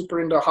wasn't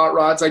super into hot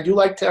rods. I do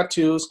like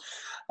tattoos.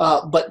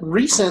 But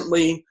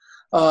recently,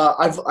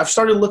 I've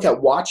started to look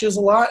at watches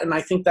a lot, and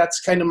I think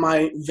that's kind of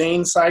my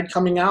vain side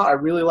coming out. I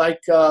really like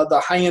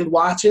the high-end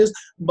watches,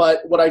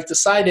 but what I've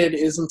decided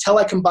is until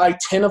I can buy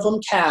 10 of them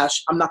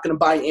cash, I'm not going to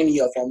buy any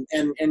of them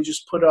and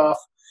just put it off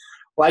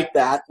like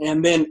that.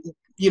 And then,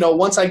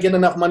 once I get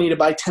enough money to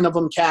buy 10 of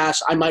them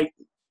cash, I might,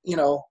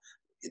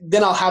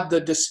 then I'll have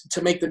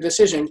to make the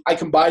decision. I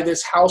can buy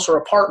this house or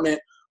apartment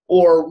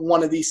or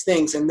one of these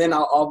things, and then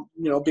I'll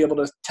be able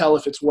to tell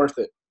if it's worth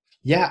it.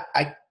 Yeah,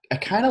 I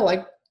kind of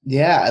like,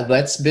 yeah,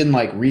 that's been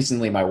like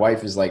recently my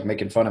wife is like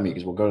making fun of me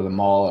because we'll go to the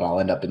mall and I'll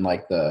end up in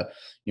like the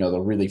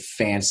really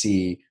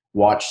fancy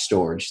watch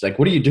store. And she's like,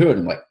 what are you doing?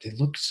 I'm like, they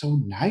look so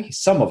nice.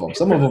 Some of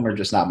them are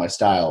just not my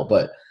style.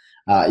 But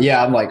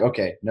yeah, I'm like,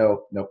 okay,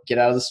 no, no, get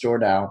out of the store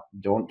now.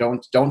 Don't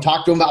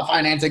talk to them about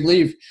financing.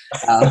 Leave.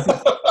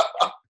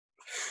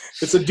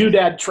 It's a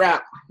doodad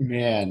trap.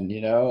 Man,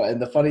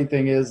 and the funny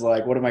thing is,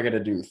 like, what am I going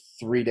to do?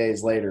 3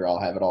 days later, I'll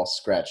have it all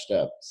scratched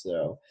up.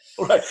 So,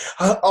 Right.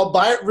 I'll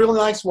buy a really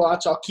nice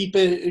watch. I'll keep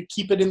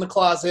it in the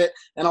closet,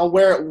 and I'll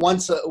wear it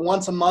once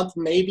a month,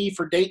 maybe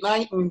for date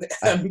night, and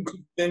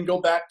then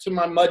go back to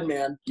my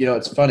Mudman.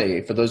 it's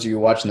funny for those of you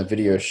watching the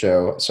video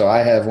show. So I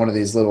have one of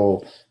these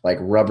little like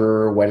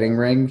rubber wedding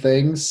ring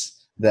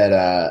things that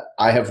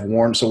I have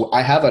worn. So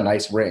I have a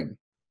nice ring.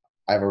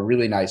 I have a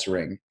really nice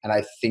ring, and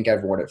I think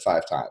I've worn it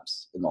 5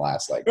 times in the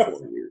last like 4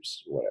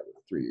 years, whatever,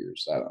 3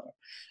 years. I don't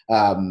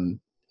know.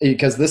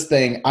 Because this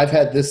thing, I've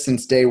had this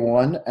since day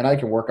one, and I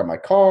can work on my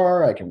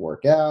car. I can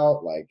work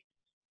out, like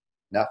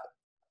nothing.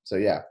 So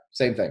yeah,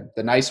 same thing.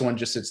 The nice one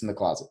just sits in the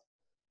closet.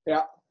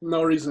 Yeah,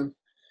 no reason.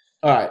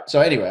 All right. So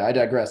anyway, I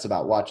digress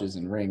about watches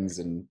and rings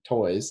and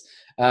toys.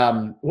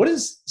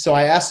 So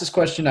I asked this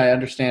question. I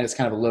understand it's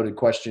kind of a loaded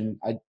question.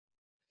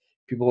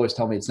 People always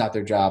tell me it's not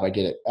their job. I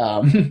get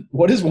it.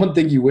 What is one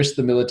thing you wish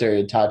the military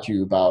had taught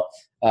you about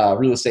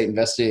real estate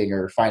investing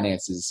or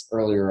finances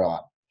earlier on?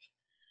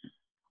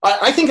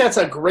 I think that's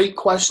a great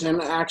question,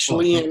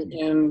 actually.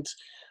 And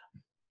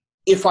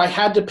if I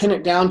had to pin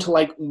it down to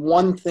like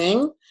one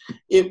thing,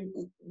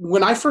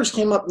 when I first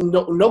came up,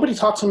 nobody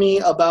talked to me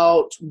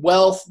about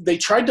wealth. They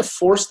tried to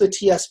force the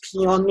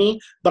TSP on me,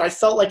 but I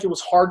felt like it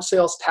was hard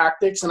sales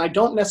tactics. And I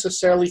don't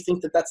necessarily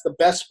think that that's the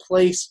best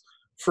place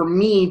for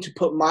me to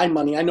put my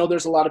money. I know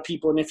there's a lot of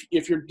people, and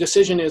if your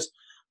decision is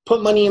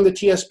put money in the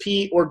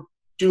TSP or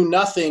do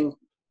nothing,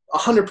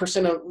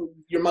 100% of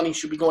your money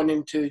should be going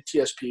into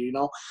TSP,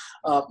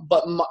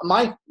 But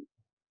my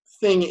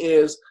thing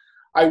is,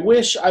 I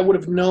wish I would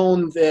have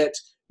known that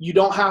you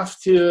don't have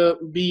to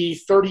be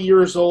 30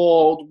 years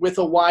old with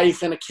a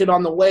wife and a kid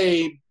on the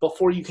way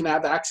before you can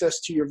have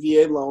access to your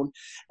VA loan.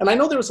 And I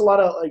know there was a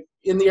lot of, like,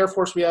 in the Air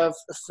Force, we have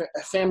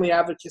family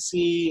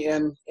advocacy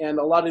and a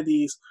lot of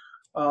these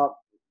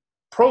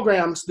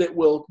programs that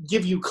will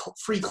give you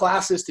free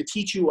classes to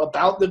teach you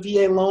about the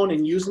VA loan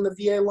and using the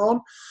VA loan.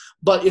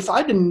 But if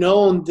I'd have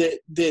known that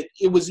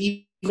it was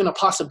even a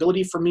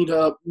possibility for me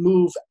to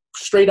move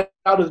straight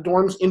out of the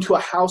dorms into a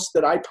house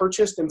that I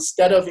purchased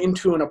instead of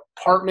into an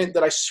apartment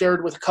that I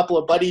shared with a couple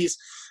of buddies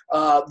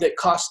that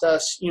cost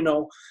us,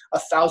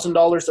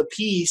 $1,000 a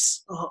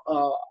piece,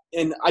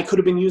 and I could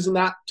have been using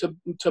that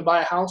to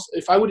buy a house.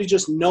 If I would have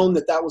just known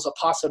that was a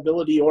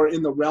possibility or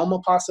in the realm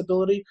of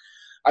possibility,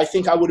 I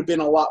think I would have been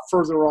a lot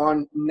further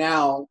on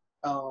now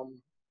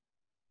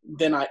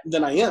than I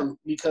am,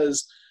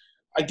 because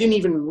I didn't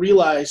even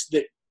realize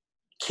that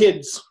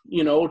kids,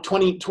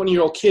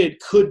 20-year-old kid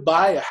could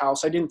buy a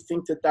house. I didn't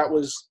think that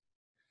was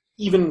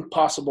even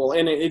possible,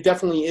 and it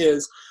definitely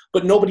is.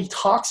 But nobody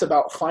talks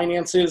about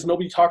finances.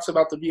 Nobody talks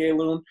about the VA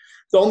loan.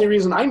 The only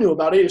reason I knew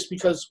about it is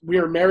because we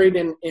were married,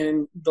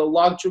 and the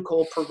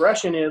logical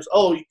progression is,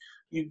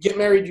 you get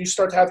married, you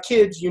start to have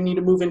kids, you need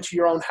to move into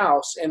your own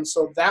house. And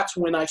so that's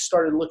when I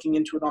started looking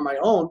into it on my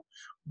own.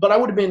 But I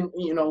would have been,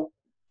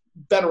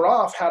 better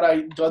off had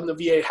I done the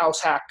VA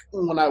house hack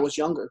when I was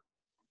younger.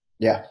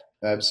 Yeah,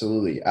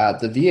 absolutely.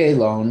 The VA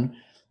loan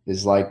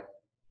is like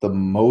the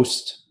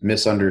most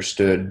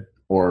misunderstood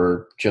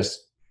or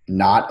just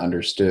not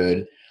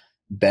understood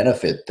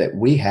benefit that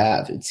we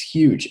have. It's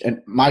huge.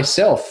 And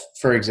myself,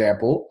 for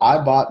example,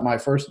 I bought my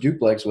first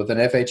duplex with an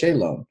FHA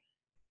loan,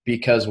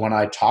 because when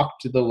I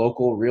talked to the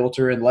local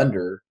realtor and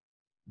lender,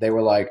 they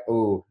were like,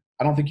 oh,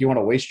 I don't think you want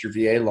to waste your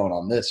VA loan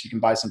on this. You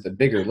can buy something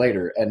bigger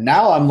later. And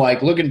now I'm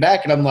like looking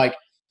back and I'm like,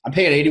 I'm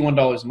paying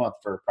 $81 a month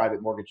for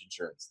private mortgage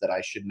insurance that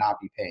I should not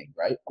be paying,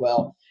 right?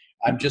 Well,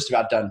 I'm just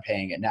about done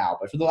paying it now.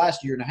 But for the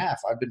last year and a half,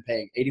 I've been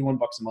paying $81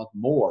 a month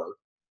more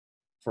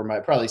for my,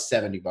 probably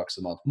 $70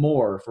 a month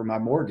more for my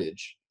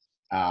mortgage.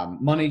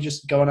 Money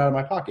just going out of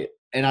my pocket.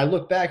 And I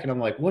look back and I'm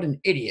like, what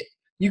an idiot.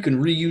 You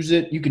can reuse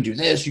it. You can do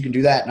this. You can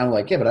do that. And I'm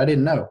like, yeah, but I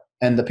didn't know.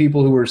 And the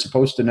people who were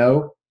supposed to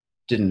know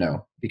didn't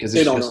know, because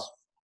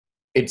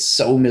it's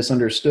so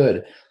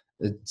misunderstood.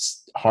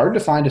 It's hard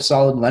to find a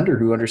solid lender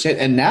who understands.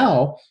 And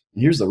now,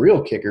 here's the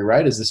real kicker,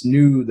 right? Is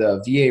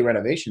the VA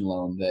renovation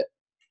loan that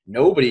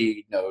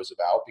nobody knows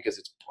about because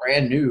it's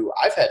brand new.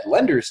 I've had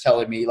lenders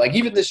telling me, like,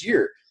 even this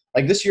year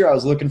I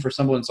was looking for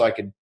someone so I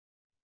could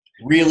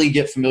really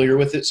get familiar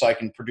with it so I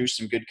can produce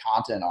some good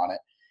content on it.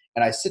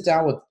 And I sit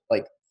down with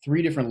like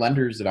 3 different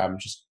lenders that I'm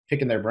just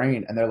picking their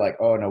brain, and they're like,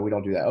 oh no, we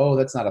don't do that. Oh,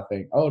 that's not a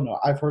thing. Oh no,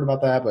 I've heard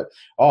about that, but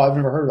I've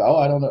never heard of it. Oh,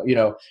 I don't know,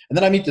 And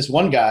then I meet this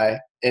one guy,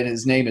 and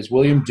his name is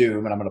William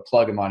Doom, and I'm going to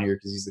plug him on here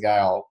because he's the guy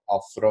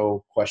I'll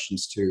throw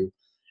questions to.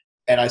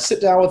 And I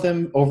sit down with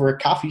him over a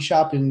coffee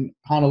shop in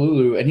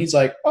Honolulu, and he's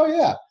like, oh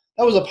yeah,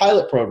 that was a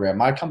pilot program.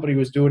 My company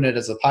was doing it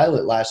as a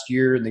pilot last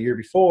year and the year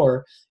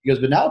before. He goes,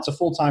 but now it's a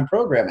full-time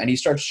program. And he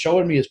starts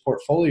showing me his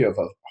portfolio of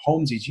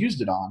homes he's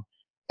used it on.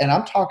 And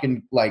I'm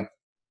talking like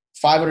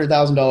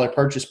 $500,000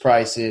 purchase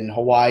price in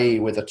Hawaii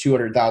with a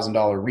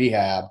 $200,000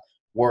 rehab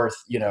worth,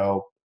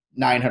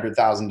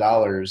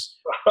 $900,000.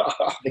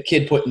 The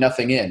kid put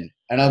nothing in.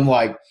 And I'm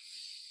like,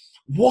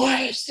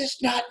 why is this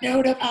not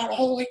known about?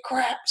 Holy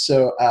crap.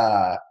 So,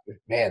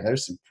 man,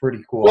 there's some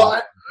pretty cool. Well,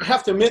 I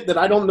have to admit that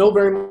I don't know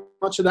very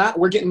much of that.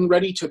 We're getting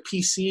ready to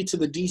PCS to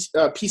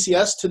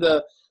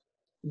the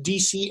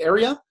DC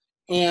area.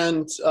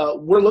 And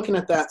we're looking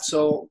at that.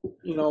 So,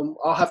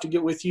 I'll have to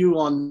get with you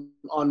on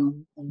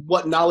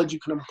what knowledge you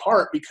can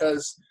impart,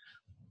 because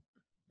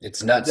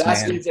it's nuts,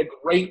 man. It's a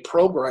great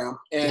program.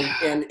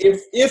 And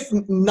if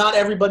not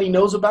everybody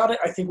knows about it,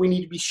 I think we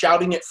need to be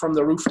shouting it from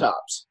the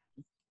rooftops.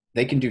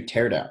 They can do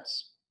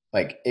teardowns.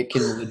 Like, it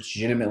can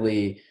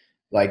legitimately,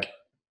 like,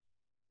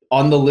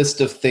 on the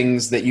list of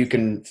things that you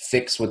can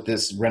fix with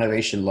this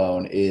renovation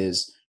loan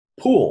is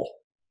pool.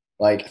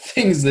 Like,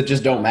 things that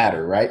just don't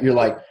matter, right? You're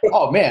like,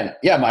 oh man,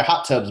 yeah, my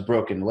hot tub's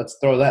broken. Let's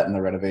throw that in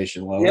the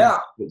renovation loan. Yeah.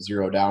 Put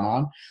zero down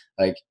on.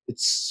 Like,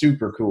 it's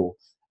super cool.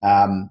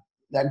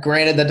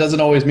 Granted, that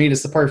doesn't always mean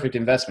it's the perfect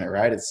investment,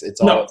 right?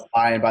 It's all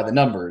buying by the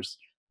numbers.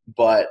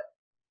 But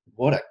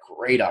what a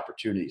great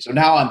opportunity. So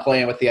now I'm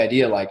playing with the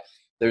idea, like,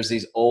 there's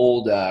these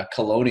old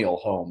colonial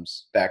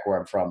homes back where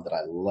I'm from that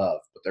I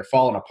love, but they're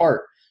falling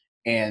apart.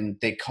 And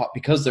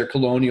because they're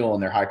colonial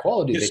and they're high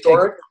quality,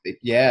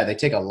 they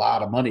take a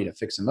lot of money to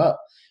fix them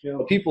up. Yeah.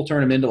 But people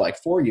turn them into like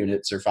 4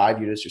 units or 5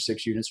 units or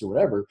 6 units or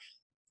whatever.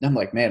 And I'm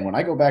like, man, when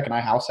I go back and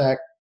I house hack,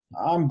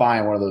 I'm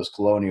buying one of those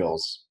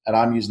colonials and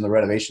I'm using the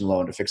renovation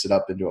loan to fix it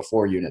up into a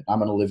 4 unit. I'm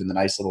going to live in the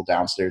nice little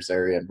downstairs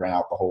area and rent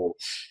out the whole.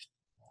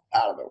 I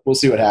don't know. We'll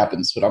see what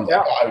happens. But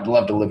I would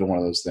love to live in one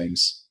of those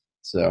things.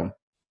 So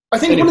I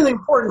think one of the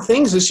important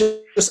things is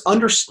just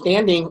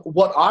understanding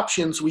what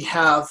options we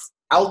have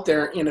out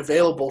there and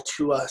available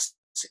to us.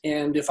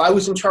 And if I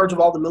was in charge of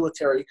all the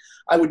military,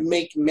 I would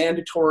make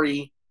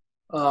mandatory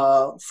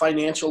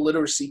financial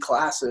literacy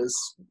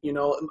classes,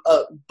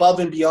 above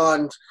and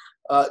beyond.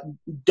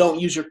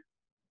 Don't use your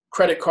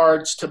credit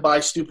cards to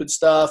buy stupid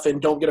stuff, and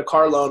don't get a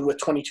car loan with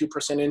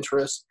 22%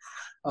 interest.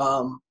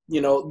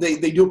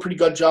 They do a pretty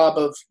good job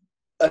of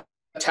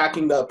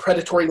attacking the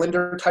predatory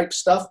lender type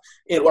stuff,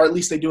 or at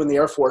least they do in the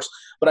Air Force.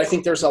 But I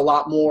think there's a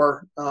lot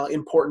more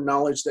important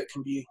knowledge that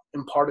can be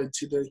imparted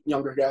to the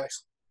younger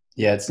guys.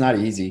 Yeah, it's not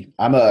easy.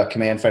 I'm a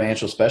command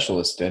financial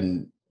specialist,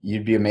 and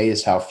you'd be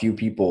amazed how few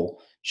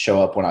people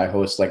show up when I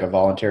host like a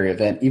voluntary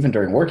event, even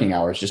during working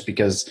hours, just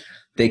because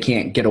they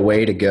can't get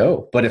away to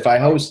go. But if I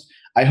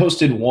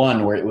hosted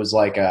one where it was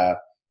like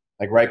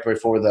right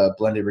before the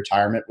blended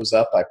retirement was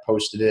up, I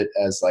posted it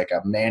as like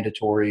a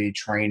mandatory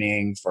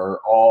training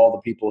for all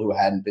the people who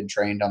hadn't been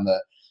trained on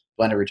the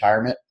blended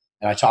retirement.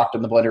 And I talked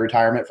on the blended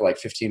retirement for like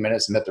 15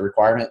 minutes and met the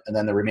requirement. And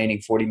then the remaining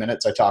 40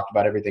 minutes, I talked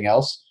about everything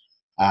else.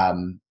 I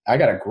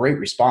got a great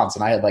response,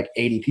 and I had like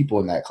 80 people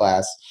in that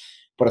class.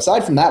 But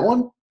aside from that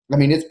one, I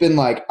mean, it's been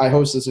like, I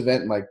host this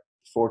event and like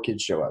 4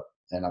 kids show up,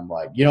 and I'm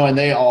like, and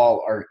they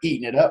all are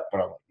eating it up.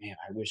 But I'm like, man,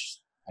 I wish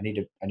I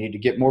need to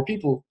get more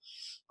people.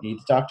 I need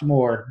to talk to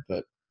more.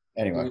 But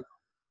anyway,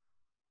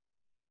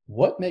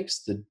 what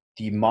makes the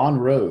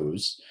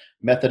Monroe's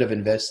method of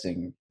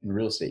investing in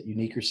real estate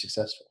unique or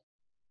successful?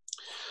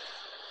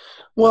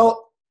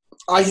 Well,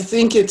 I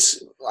think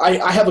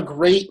I have a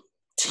great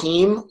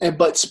team,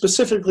 but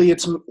specifically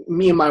it's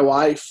me and my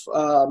wife.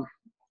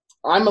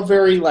 I'm a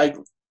very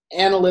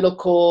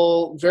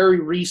analytical, very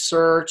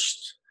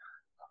researched,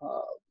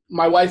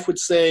 my wife would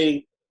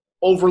say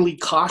overly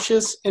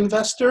cautious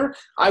investor.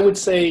 I would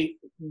say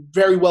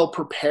very well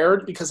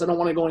prepared, because I don't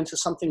want to go into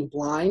something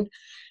blind.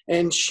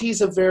 And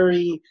she's a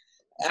very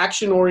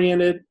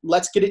action-oriented,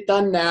 let's get it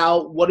done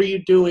now. What are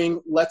you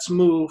doing? Let's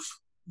move,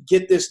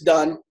 get this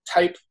done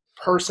type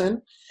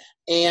person.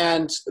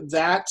 And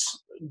that,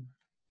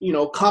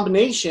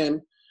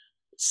 combination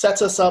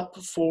sets us up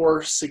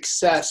for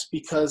success,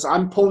 because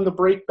I'm pulling the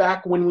brake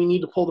back when we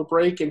need to pull the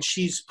brake, and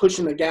she's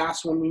pushing the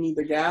gas when we need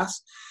the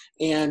gas.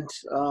 And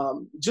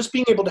just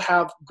being able to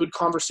have good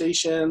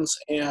conversations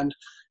and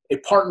a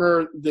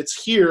partner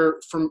that's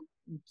here from,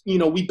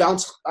 we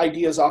bounce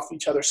ideas off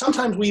each other.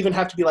 Sometimes we even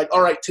have to be like,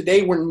 all right,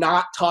 today we're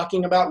not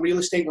talking about real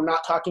estate. We're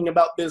not talking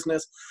about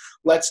business.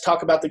 Let's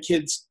talk about the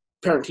kids'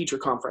 parent-teacher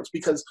conference,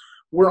 because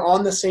we're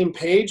on the same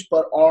page,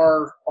 but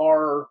our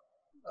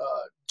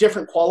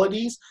different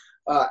qualities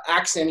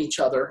accent each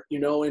other,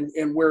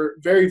 and we're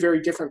very, very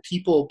different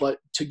people, but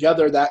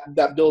together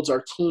that builds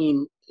our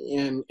team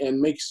and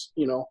makes,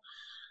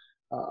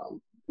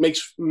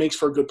 makes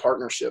for a good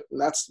partnership. And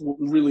that's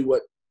really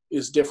what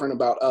is different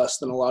about us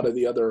than a lot of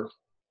the other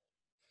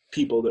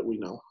people that we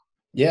know.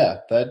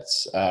 Yeah,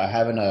 that's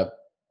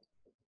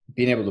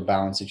being able to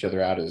balance each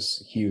other out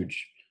is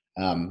huge.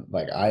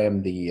 I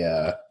am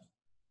the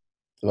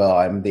Well,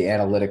 I'm the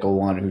analytical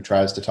one who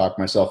tries to talk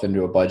myself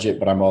into a budget,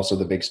 but I'm also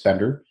the big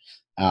spender.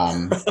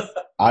 Um,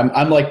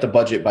 I'm like the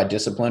budget by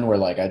discipline, where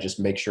like I just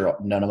make sure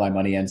none of my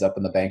money ends up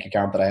in the bank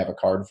account that I have a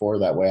card for.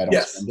 That way I don't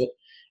Yes. spend it.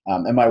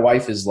 And my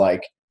wife is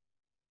like,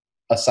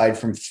 aside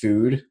from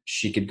food,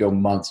 she could go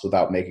months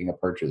without making a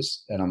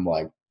purchase, and I'm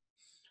like,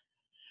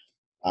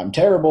 I'm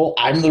terrible.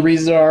 I'm the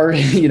reason our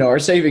our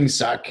savings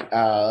suck.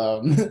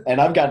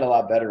 And I've gotten a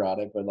lot better on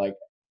it, but like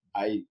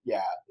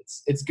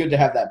it's good to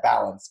have that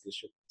balance because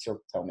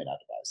she'll tell me not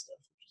to buy stuff,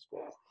 which is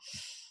cool.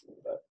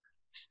 But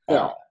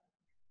Yeah.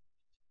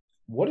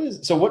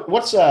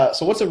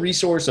 what's a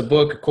resource, a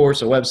book, a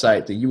course, a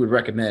website that you would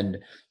recommend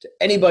to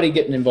anybody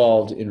getting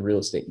involved in real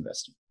estate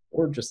investing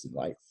or just in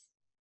life?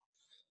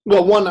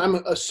 Well, one, I'm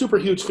a super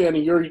huge fan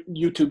of your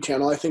YouTube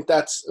channel. I think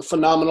that's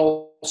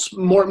phenomenal.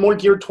 More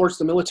geared towards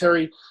the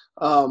military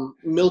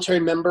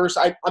members.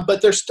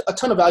 But there's a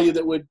ton of value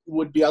that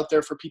would be out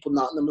there for people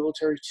not in the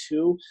military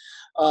too.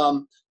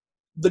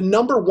 The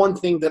number one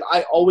thing that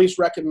I always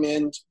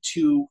recommend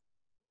to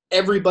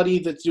everybody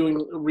that's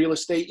doing real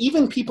estate,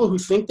 even people who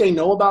think they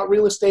know about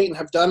real estate and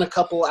have done a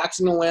couple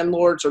accidental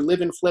landlords or live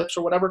in flips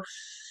or whatever,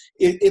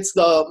 it's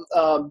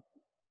the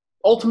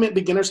Ultimate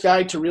Beginner's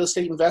Guide to Real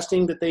Estate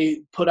Investing that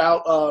they put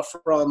out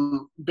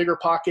from Bigger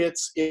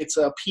Pockets. It's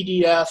a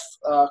PDF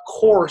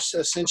course,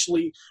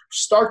 essentially,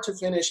 start to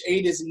finish,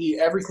 A to Z,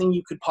 everything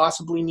you could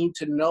possibly need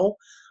to know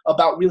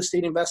about real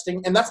estate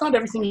investing. And that's not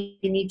everything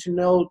you need to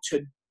know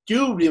to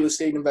do real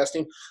estate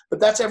investing,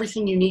 but that's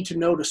everything you need to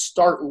know to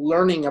start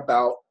learning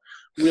about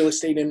real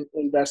estate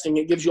investing.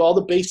 It gives you all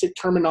the basic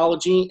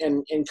terminology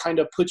and kind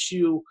of puts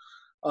you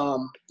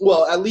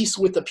well, at least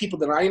with the people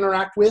that I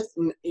interact with,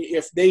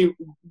 if they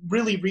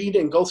really read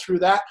and go through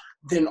that,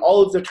 then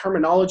all of the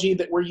terminology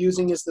that we're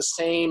using is the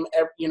same,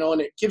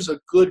 and it gives a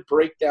good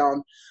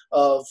breakdown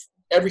of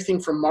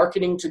everything from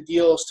marketing to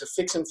deals to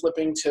fix and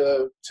flipping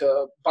to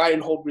buy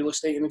and hold real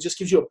estate. And it just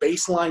gives you a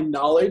baseline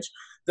knowledge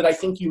that I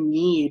think you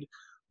need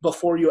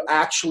before you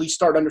actually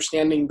start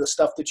understanding the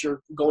stuff that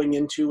you're going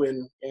into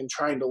and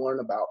trying to learn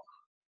about.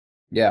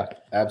 Yeah,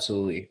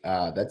 absolutely.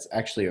 That's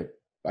actually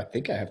I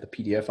think I have the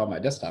PDF on my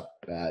desktop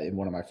in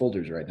one of my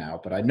folders right now,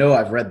 but I know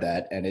I've read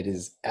that and it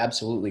is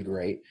absolutely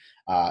great.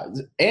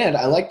 And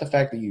I like the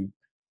fact that you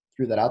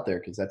threw that out there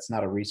because that's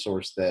not a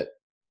resource that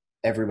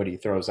everybody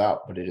throws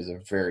out, but it is a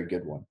very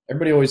good one.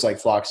 Everybody always like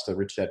flocks to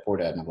Rich Dad Poor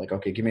Dad, and I'm like,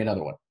 okay, give me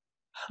another one.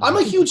 I'm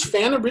a huge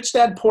fan of Rich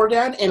Dad Poor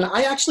Dad, and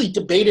I actually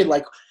debated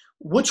like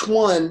which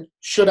one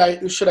should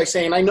I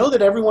say. And I know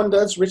that everyone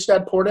does Rich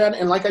Dad Poor Dad,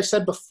 and like I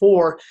said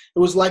before, it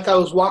was like I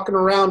was walking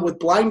around with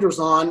blinders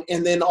on,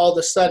 and then all of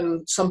a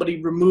sudden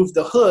somebody removed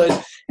the hood,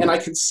 and I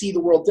could see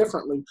the world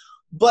differently.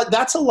 But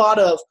that's a lot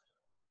of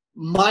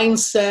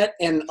mindset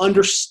and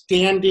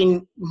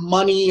understanding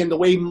money and the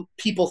way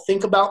people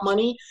think about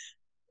money.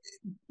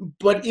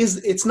 But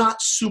it's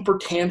not super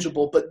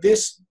tangible. But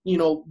this,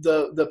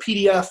 the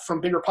PDF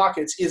from Bigger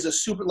Pockets is a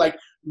super, like,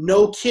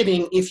 no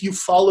kidding, if you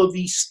follow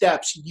these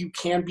steps, you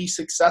can be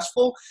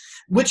successful,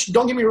 which,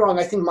 don't get me wrong,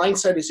 I think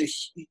mindset is a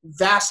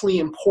vastly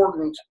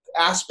important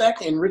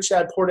aspect, and Rich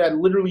Dad Poor Dad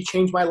literally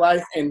changed my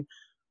life and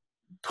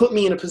put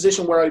me in a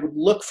position where I would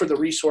look for the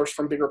resource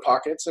from Bigger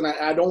Pockets. And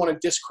I don't want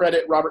to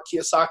discredit Robert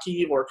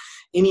Kiyosaki or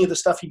any of the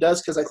stuff he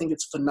does because I think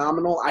it's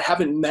phenomenal. I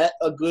haven't met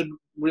a good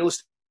real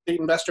estate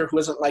investor who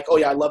isn't like, oh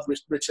yeah, I love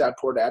Rich Dad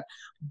Poor Dad.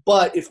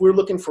 But if we're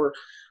looking for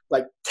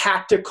like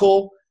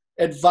tactical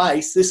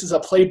advice, this is a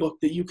playbook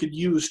that you could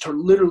use to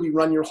literally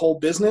run your whole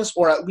business,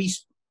 or at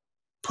least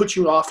put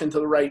you off into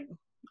the right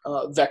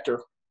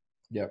vector.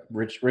 Yeah,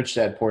 Rich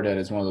Dad Poor Dad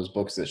is one of those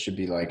books that should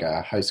be like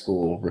a high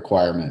school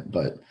requirement,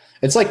 but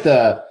it's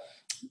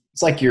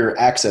like your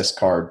access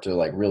card to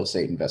like real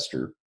estate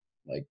investor.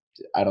 Like,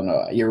 I don't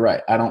know. You're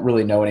right. I don't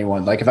really know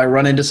anyone. Like if I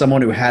run into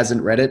someone who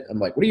hasn't read it, I'm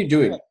like, what are you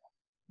doing?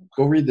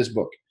 Go read this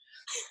book.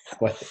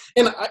 But,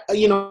 and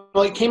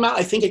it came out,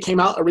 I think it came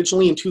out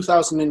originally in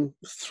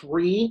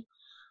 2003,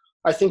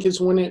 I think is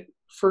when it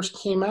first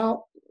came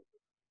out.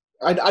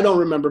 I don't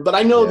remember, but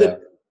I know that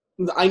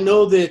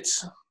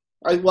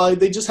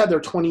they just had their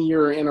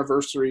 20-year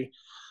anniversary,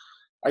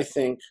 I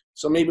think.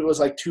 So maybe it was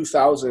like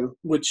 2000,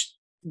 which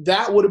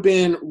that would have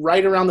been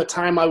right around the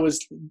time I was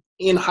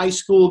in high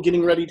school,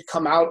 getting ready to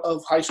come out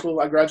of high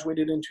school. I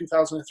graduated in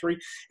 2003.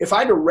 If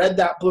I'd have read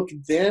that book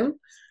then,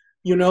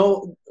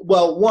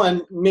 well,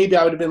 one, maybe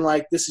I would have been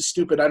like, this is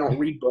stupid. I don't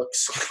read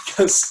books.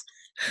 Because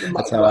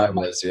that's how I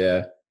was,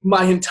 yeah.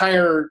 My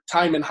entire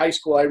time in high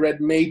school, I read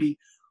maybe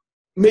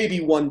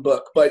one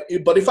book. But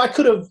if I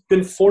could have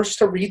been forced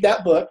to read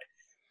that book,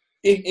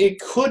 it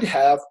could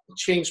have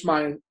changed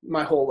my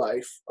whole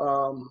life,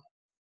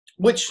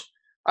 which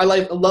I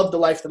love the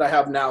life that I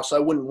have now, so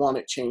I wouldn't want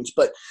it changed.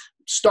 But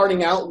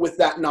starting out with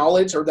that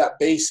knowledge or that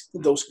base,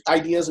 those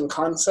ideas and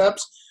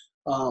concepts,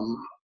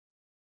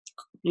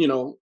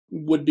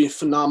 would be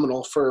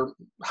phenomenal for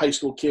high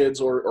school kids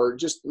or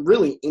just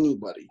really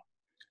anybody.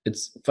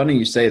 It's funny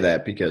you say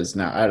that because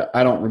now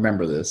I don't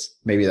remember this.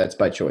 Maybe that's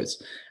by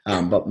choice.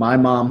 But my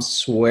mom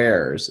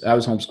swears, I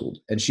was homeschooled,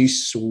 and she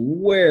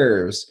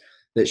swears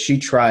that she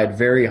tried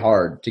very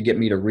hard to get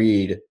me to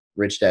read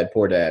Rich Dad,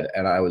 Poor Dad.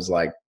 And I was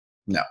like,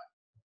 no,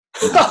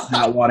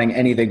 not wanting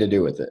anything to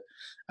do with it.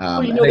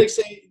 Well, they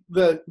say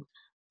the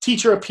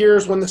teacher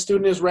appears when the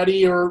student is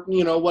ready, or,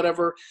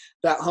 whatever,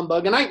 that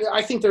humbug. And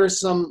I think there is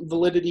some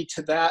validity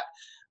to that.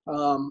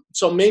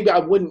 So maybe I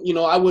wouldn't,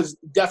 I was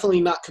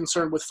definitely not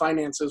concerned with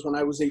finances when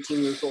I was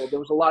 18 years old. There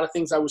was a lot of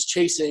things I was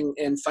chasing,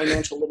 and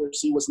financial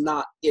literacy was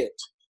not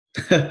it.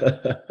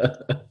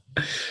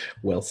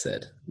 Well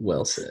said.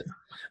 Well said.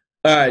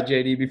 All right,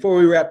 JD, before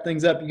we wrap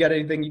things up, you got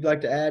anything you'd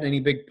like to add? Any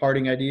big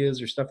parting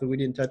ideas or stuff that we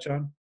didn't touch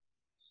on?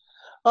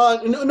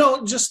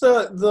 No, just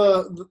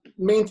the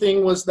main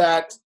thing was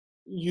that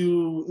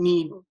you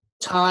need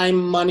time,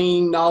 money,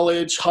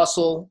 knowledge,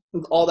 hustle,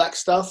 all that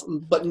stuff.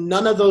 But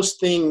none of those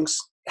things,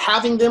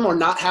 having them or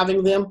not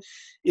having them,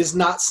 is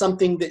not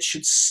something that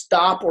should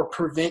stop or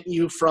prevent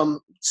you from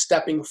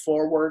stepping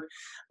forward.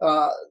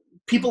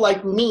 People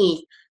like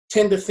me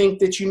tend to think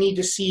that you need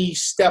to see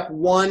step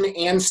 1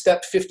 and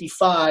step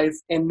 55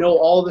 and know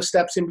all the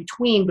steps in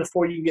between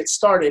before you get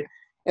started.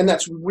 And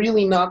that's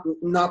really not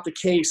the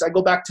case. I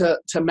go back to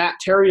Matt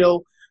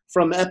Theriault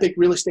from Epic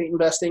Real Estate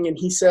Investing, and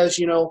he says,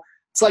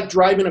 it's like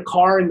driving a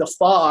car in the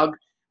fog.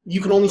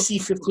 You can only see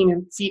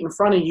 15 feet in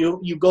front of you.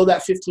 You go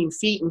that 15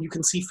 feet and you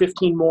can see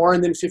 15 more,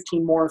 and then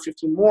 15 more and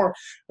 15 more.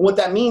 And what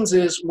that means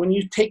is when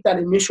you take that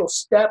initial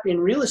step in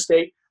real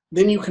estate,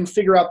 then you can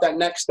figure out that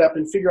next step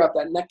and figure out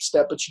that next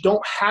step. But you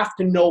don't have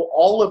to know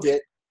all of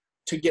it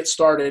to get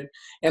started.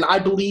 And I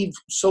believe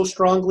so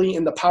strongly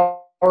in the power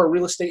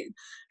real estate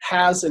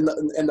has and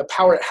the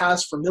power it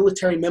has for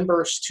military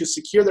members to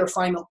secure their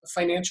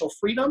financial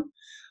freedom,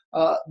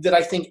 that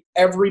I think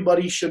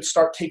everybody should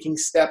start taking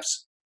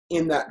steps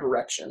in that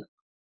direction.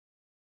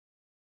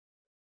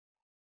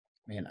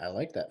 Man, I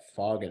like that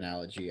fog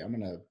analogy. I'm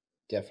going to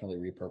definitely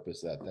repurpose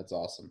that. That's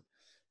awesome.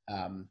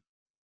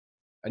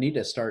 I need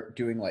to start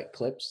doing like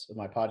clips of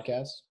my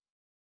podcast.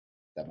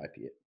 That might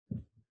be it.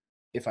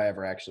 If I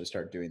ever actually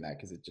start doing that,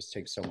 because it just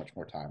takes so much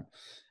more time.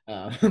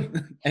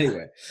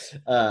 Anyway,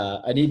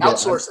 I need to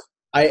outsource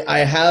it. I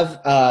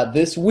have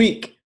this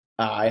week,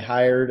 I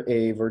hired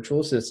a virtual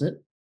assistant,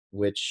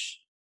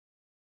 which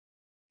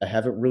I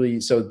haven't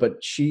really,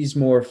 but she's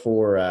more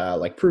for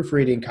like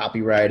proofreading,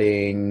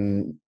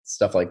 copywriting,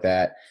 stuff like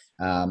that.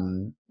 I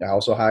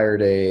also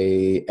hired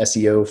a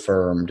SEO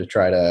firm to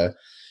try to,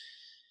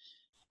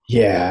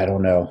 I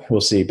don't know.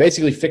 We'll see.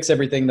 Basically fix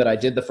everything that I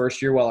did the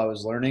first year while I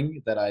was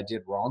learning that I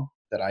did wrong,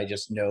 that I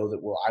just know that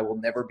I will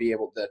never be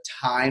able, the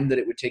time that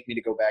it would take me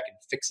to go back and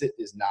fix it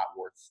is not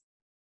worth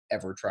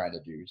ever trying to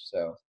do.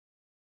 So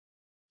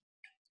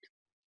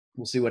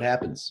we'll see what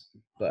happens,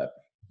 but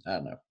I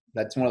don't know.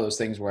 That's one of those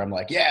things where I'm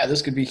like, yeah,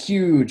 this could be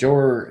huge,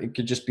 or it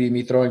could just be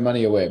me throwing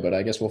money away, but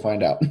I guess we'll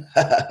find out.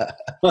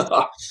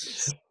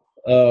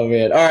 Oh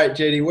man. All right,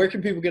 JD, where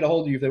can people get a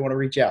hold of you if they want to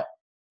reach out?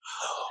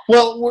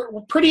 Well,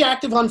 we're pretty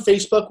active on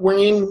Facebook. We're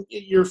in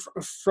your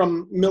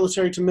From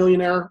Military to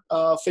Millionaire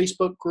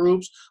Facebook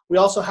groups. We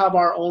also have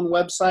our own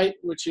website,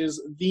 which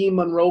is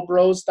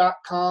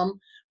themonroebros.com.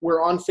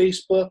 We're on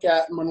Facebook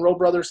at Monroe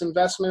Brothers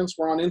Investments.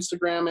 We're on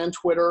Instagram and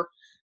Twitter.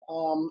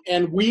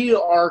 And we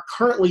are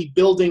currently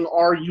building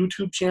our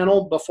YouTube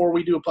channel before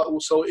we do a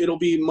public. So it'll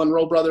be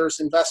Monroe Brothers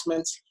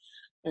Investments,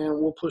 and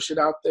we'll push it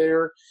out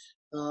there.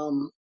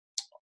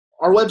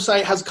 Our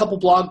website has a couple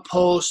blog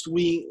posts.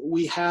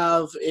 We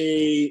have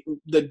the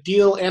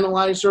deal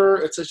analyzer.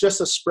 It's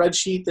just a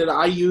spreadsheet that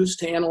I use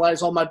to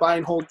analyze all my buy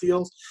and hold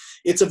deals.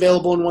 It's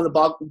available in one of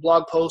the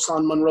blog posts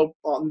on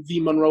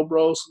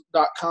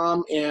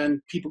themonroebros.com,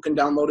 and people can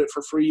download it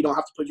for free. You don't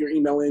have to put your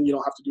email in. You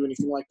don't have to do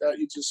anything like that.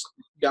 You just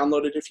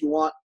download it if you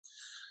want.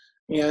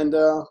 And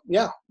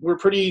we're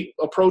pretty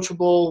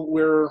approachable.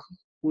 We're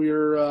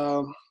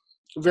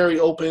very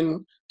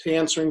open to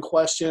answering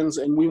questions,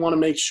 and we want to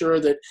make sure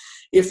that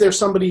if there's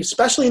somebody,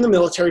 especially in the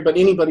military, but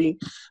anybody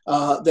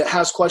that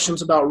has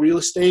questions about real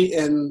estate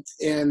and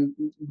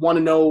want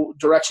to know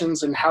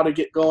directions and how to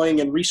get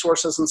going and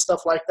resources and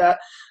stuff like that,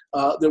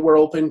 that we're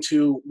open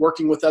to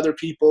working with other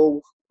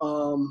people,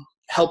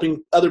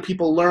 helping other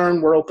people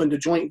learn. We're open to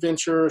joint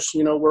ventures.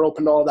 We're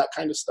open to all that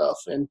kind of stuff,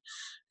 and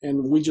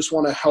we just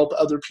want to help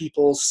other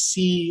people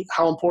see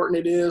how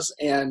important it is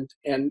and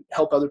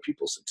help other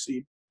people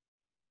succeed.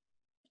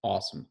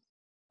 Awesome.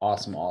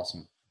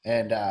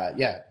 And I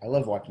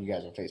love watching you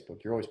guys on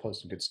Facebook. You're always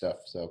posting good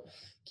stuff, so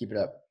keep it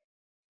up.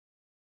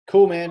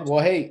 Cool, man.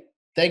 Well, hey,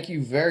 thank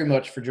you very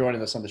much for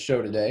joining us on the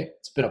show today.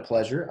 It's been a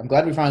pleasure. I'm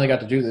glad we finally got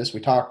to do this. We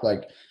talk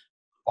like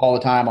all the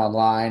time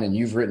online, and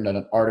you've written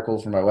an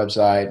article for my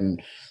website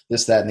and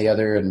this, that, and the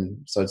other. And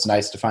so it's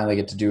nice to finally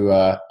get to do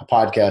a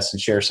podcast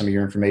and share some of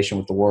your information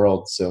with the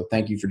world. So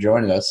thank you for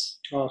joining us.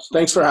 Oh,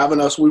 thanks for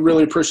having us. We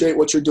really appreciate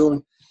what you're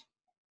doing.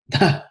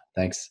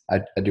 Thanks.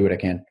 I do what I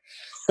can.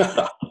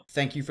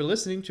 Thank you for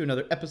listening to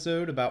another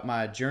episode about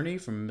my journey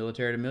from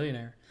military to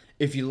millionaire.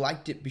 If you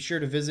liked it, be sure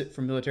to visit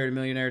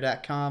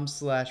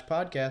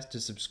FromMilitaryToMillionaire.com/podcast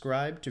to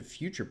subscribe to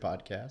future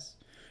podcasts.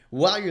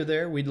 While you're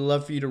there, we'd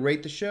love for you to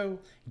rate the show,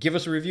 give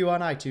us a review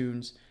on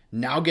iTunes.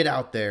 Now get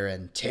out there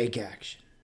and take action.